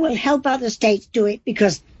 I will help other states do it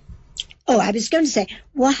because, I was going to say,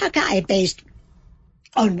 Oaxaca I based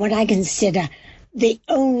on what I consider the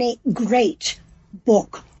only great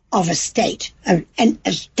book of a state, a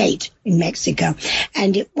state in Mexico,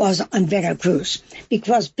 and it was on Veracruz,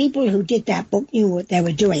 because people who did that book knew what they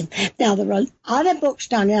were doing. Now, there are other books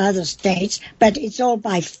done in other states, but it's all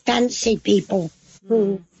by fancy people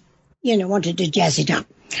who, wanted to jazz it up.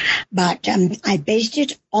 But I based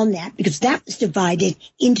it on that because that was divided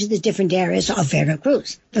into the different areas of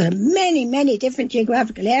Veracruz. There are many, many different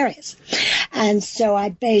geographical areas. And so I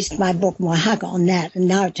based my book Oaxaca on that, and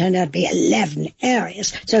now it turned out to be 11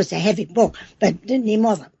 areas. So it's a heavy book, but ni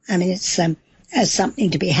modo. I mean, it's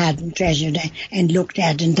something to be had and treasured and looked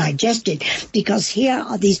at and digested, because here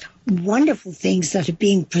are these wonderful things that are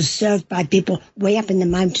being preserved by people way up in the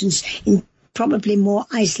mountains in probably more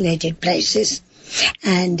isolated places.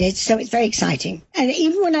 And it's very exciting. And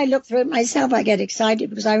even when I look through it myself, I get excited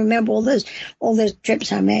because I remember all those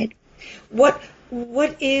trips I made. What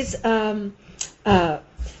is the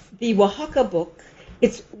Oaxaca book?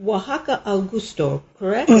 It's Oaxaca Al Gusto,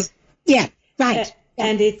 correct? Yeah, right.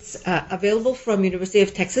 And it's available from University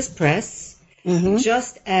of Texas Press,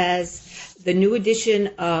 just as the new edition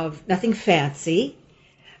of Nothing Fancy,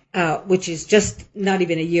 which is just not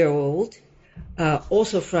even a year old.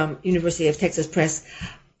 Also from University of Texas Press.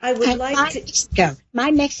 I would like to... My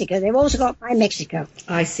Mexico. They've also got My Mexico.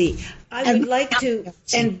 I see. I would like to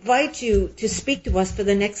invite you to speak to us for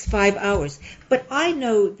the next 5 hours. But I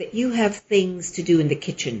know that you have things to do in the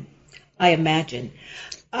kitchen, I imagine.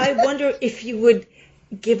 I wonder if you would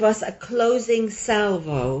give us a closing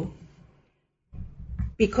salvo,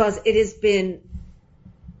 because it has been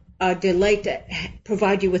a delight to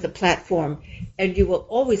provide you with a platform, and you will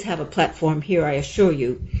always have a platform here, I assure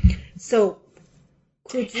you. So,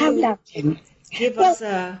 could you give us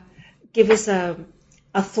a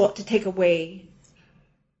thought to take away?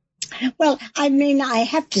 Well, I mean, I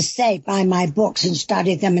have to say, buy my books and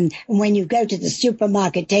study them, and when you go to the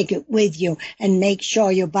supermarket, take it with you and make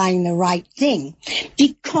sure you're buying the right thing.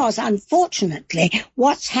 Because, unfortunately,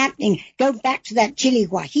 what's happening, go back to that chili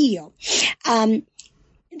guajillo,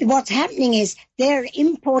 what's happening is they're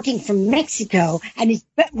importing from Mexico and it's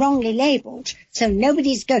wrongly labeled. So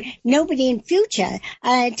nobody in future,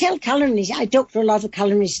 I tell culinary, I talk to a lot of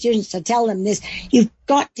culinary students, I tell them this, you've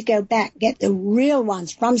got to go back, get the real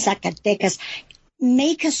ones from Zacatecas,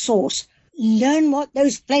 make a sauce, learn what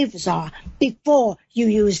those flavors are before you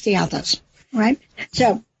use the others, right?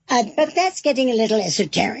 So, but that's getting a little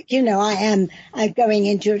esoteric. I am going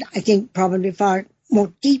into it, I think, probably far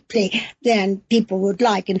more deeply than people would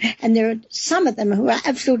like. And there are some of them who are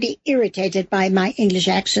absolutely irritated by my English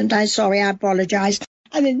accent. I'm sorry, I apologize.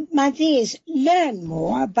 I mean, my thing is, learn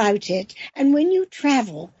more about it. And when you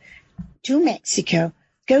travel to Mexico,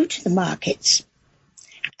 go to the markets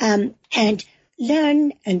and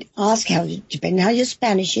learn and ask depending how your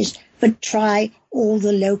Spanish is, but try all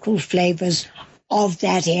the local flavors of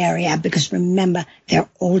that area, because remember, they're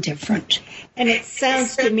all different. And it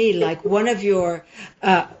sounds to me like one of your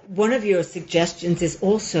suggestions is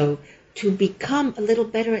also to become a little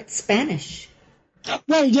better at Spanish.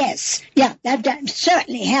 Well, yes, yeah, that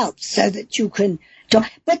certainly helps so that you can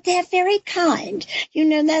talk. But they're very kind.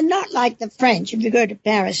 They're not like the French. If you go to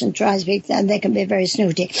Paris and try to speak them, they can be very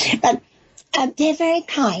snooty. But they're very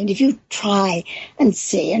kind if you try and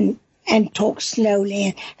see and talk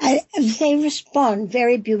slowly. They respond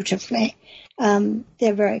very beautifully.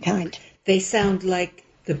 They're very kind. They sound like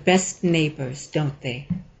the best neighbors, don't they?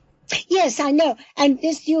 Yes, I know. And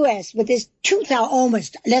this U.S., with this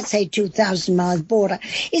 2,000 miles border,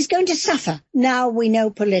 is going to suffer. Now we know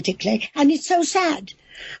politically. And it's so sad.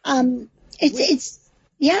 We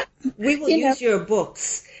will use your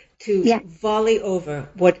books to volley over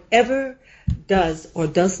whatever does or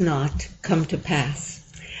does not come to pass.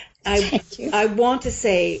 I want to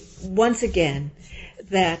say once again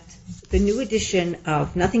that the new edition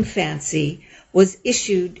of Nothing Fancy was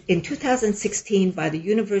issued in 2016 by the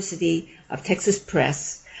University of Texas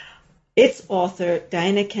Press. Its author,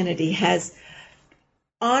 Diana Kennedy, has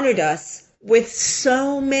honored us with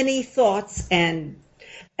so many thoughts and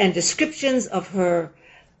descriptions of her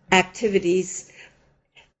activities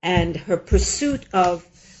and her pursuit of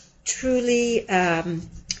truly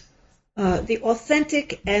the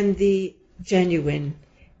authentic and the genuine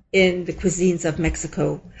in the cuisines of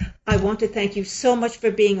Mexico. I want to thank you so much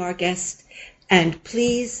for being our guest, and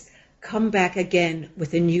please come back again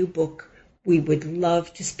with a new book. We would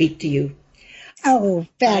love to speak to you. Oh,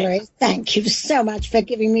 Valerie, thank you so much for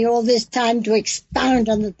giving me all this time to expound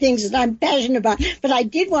on the things that I'm passionate about. But I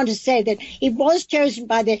did want to say that it was chosen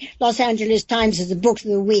by the Los Angeles Times as the Book of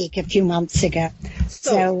the Week a few months ago.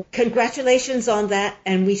 So congratulations on that,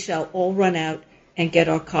 and we shall all run out and get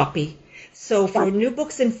our copy. So for New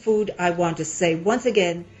Books in Food, I want to say once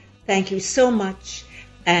again, thank you so much,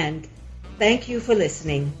 and thank you for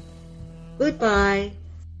listening. Goodbye.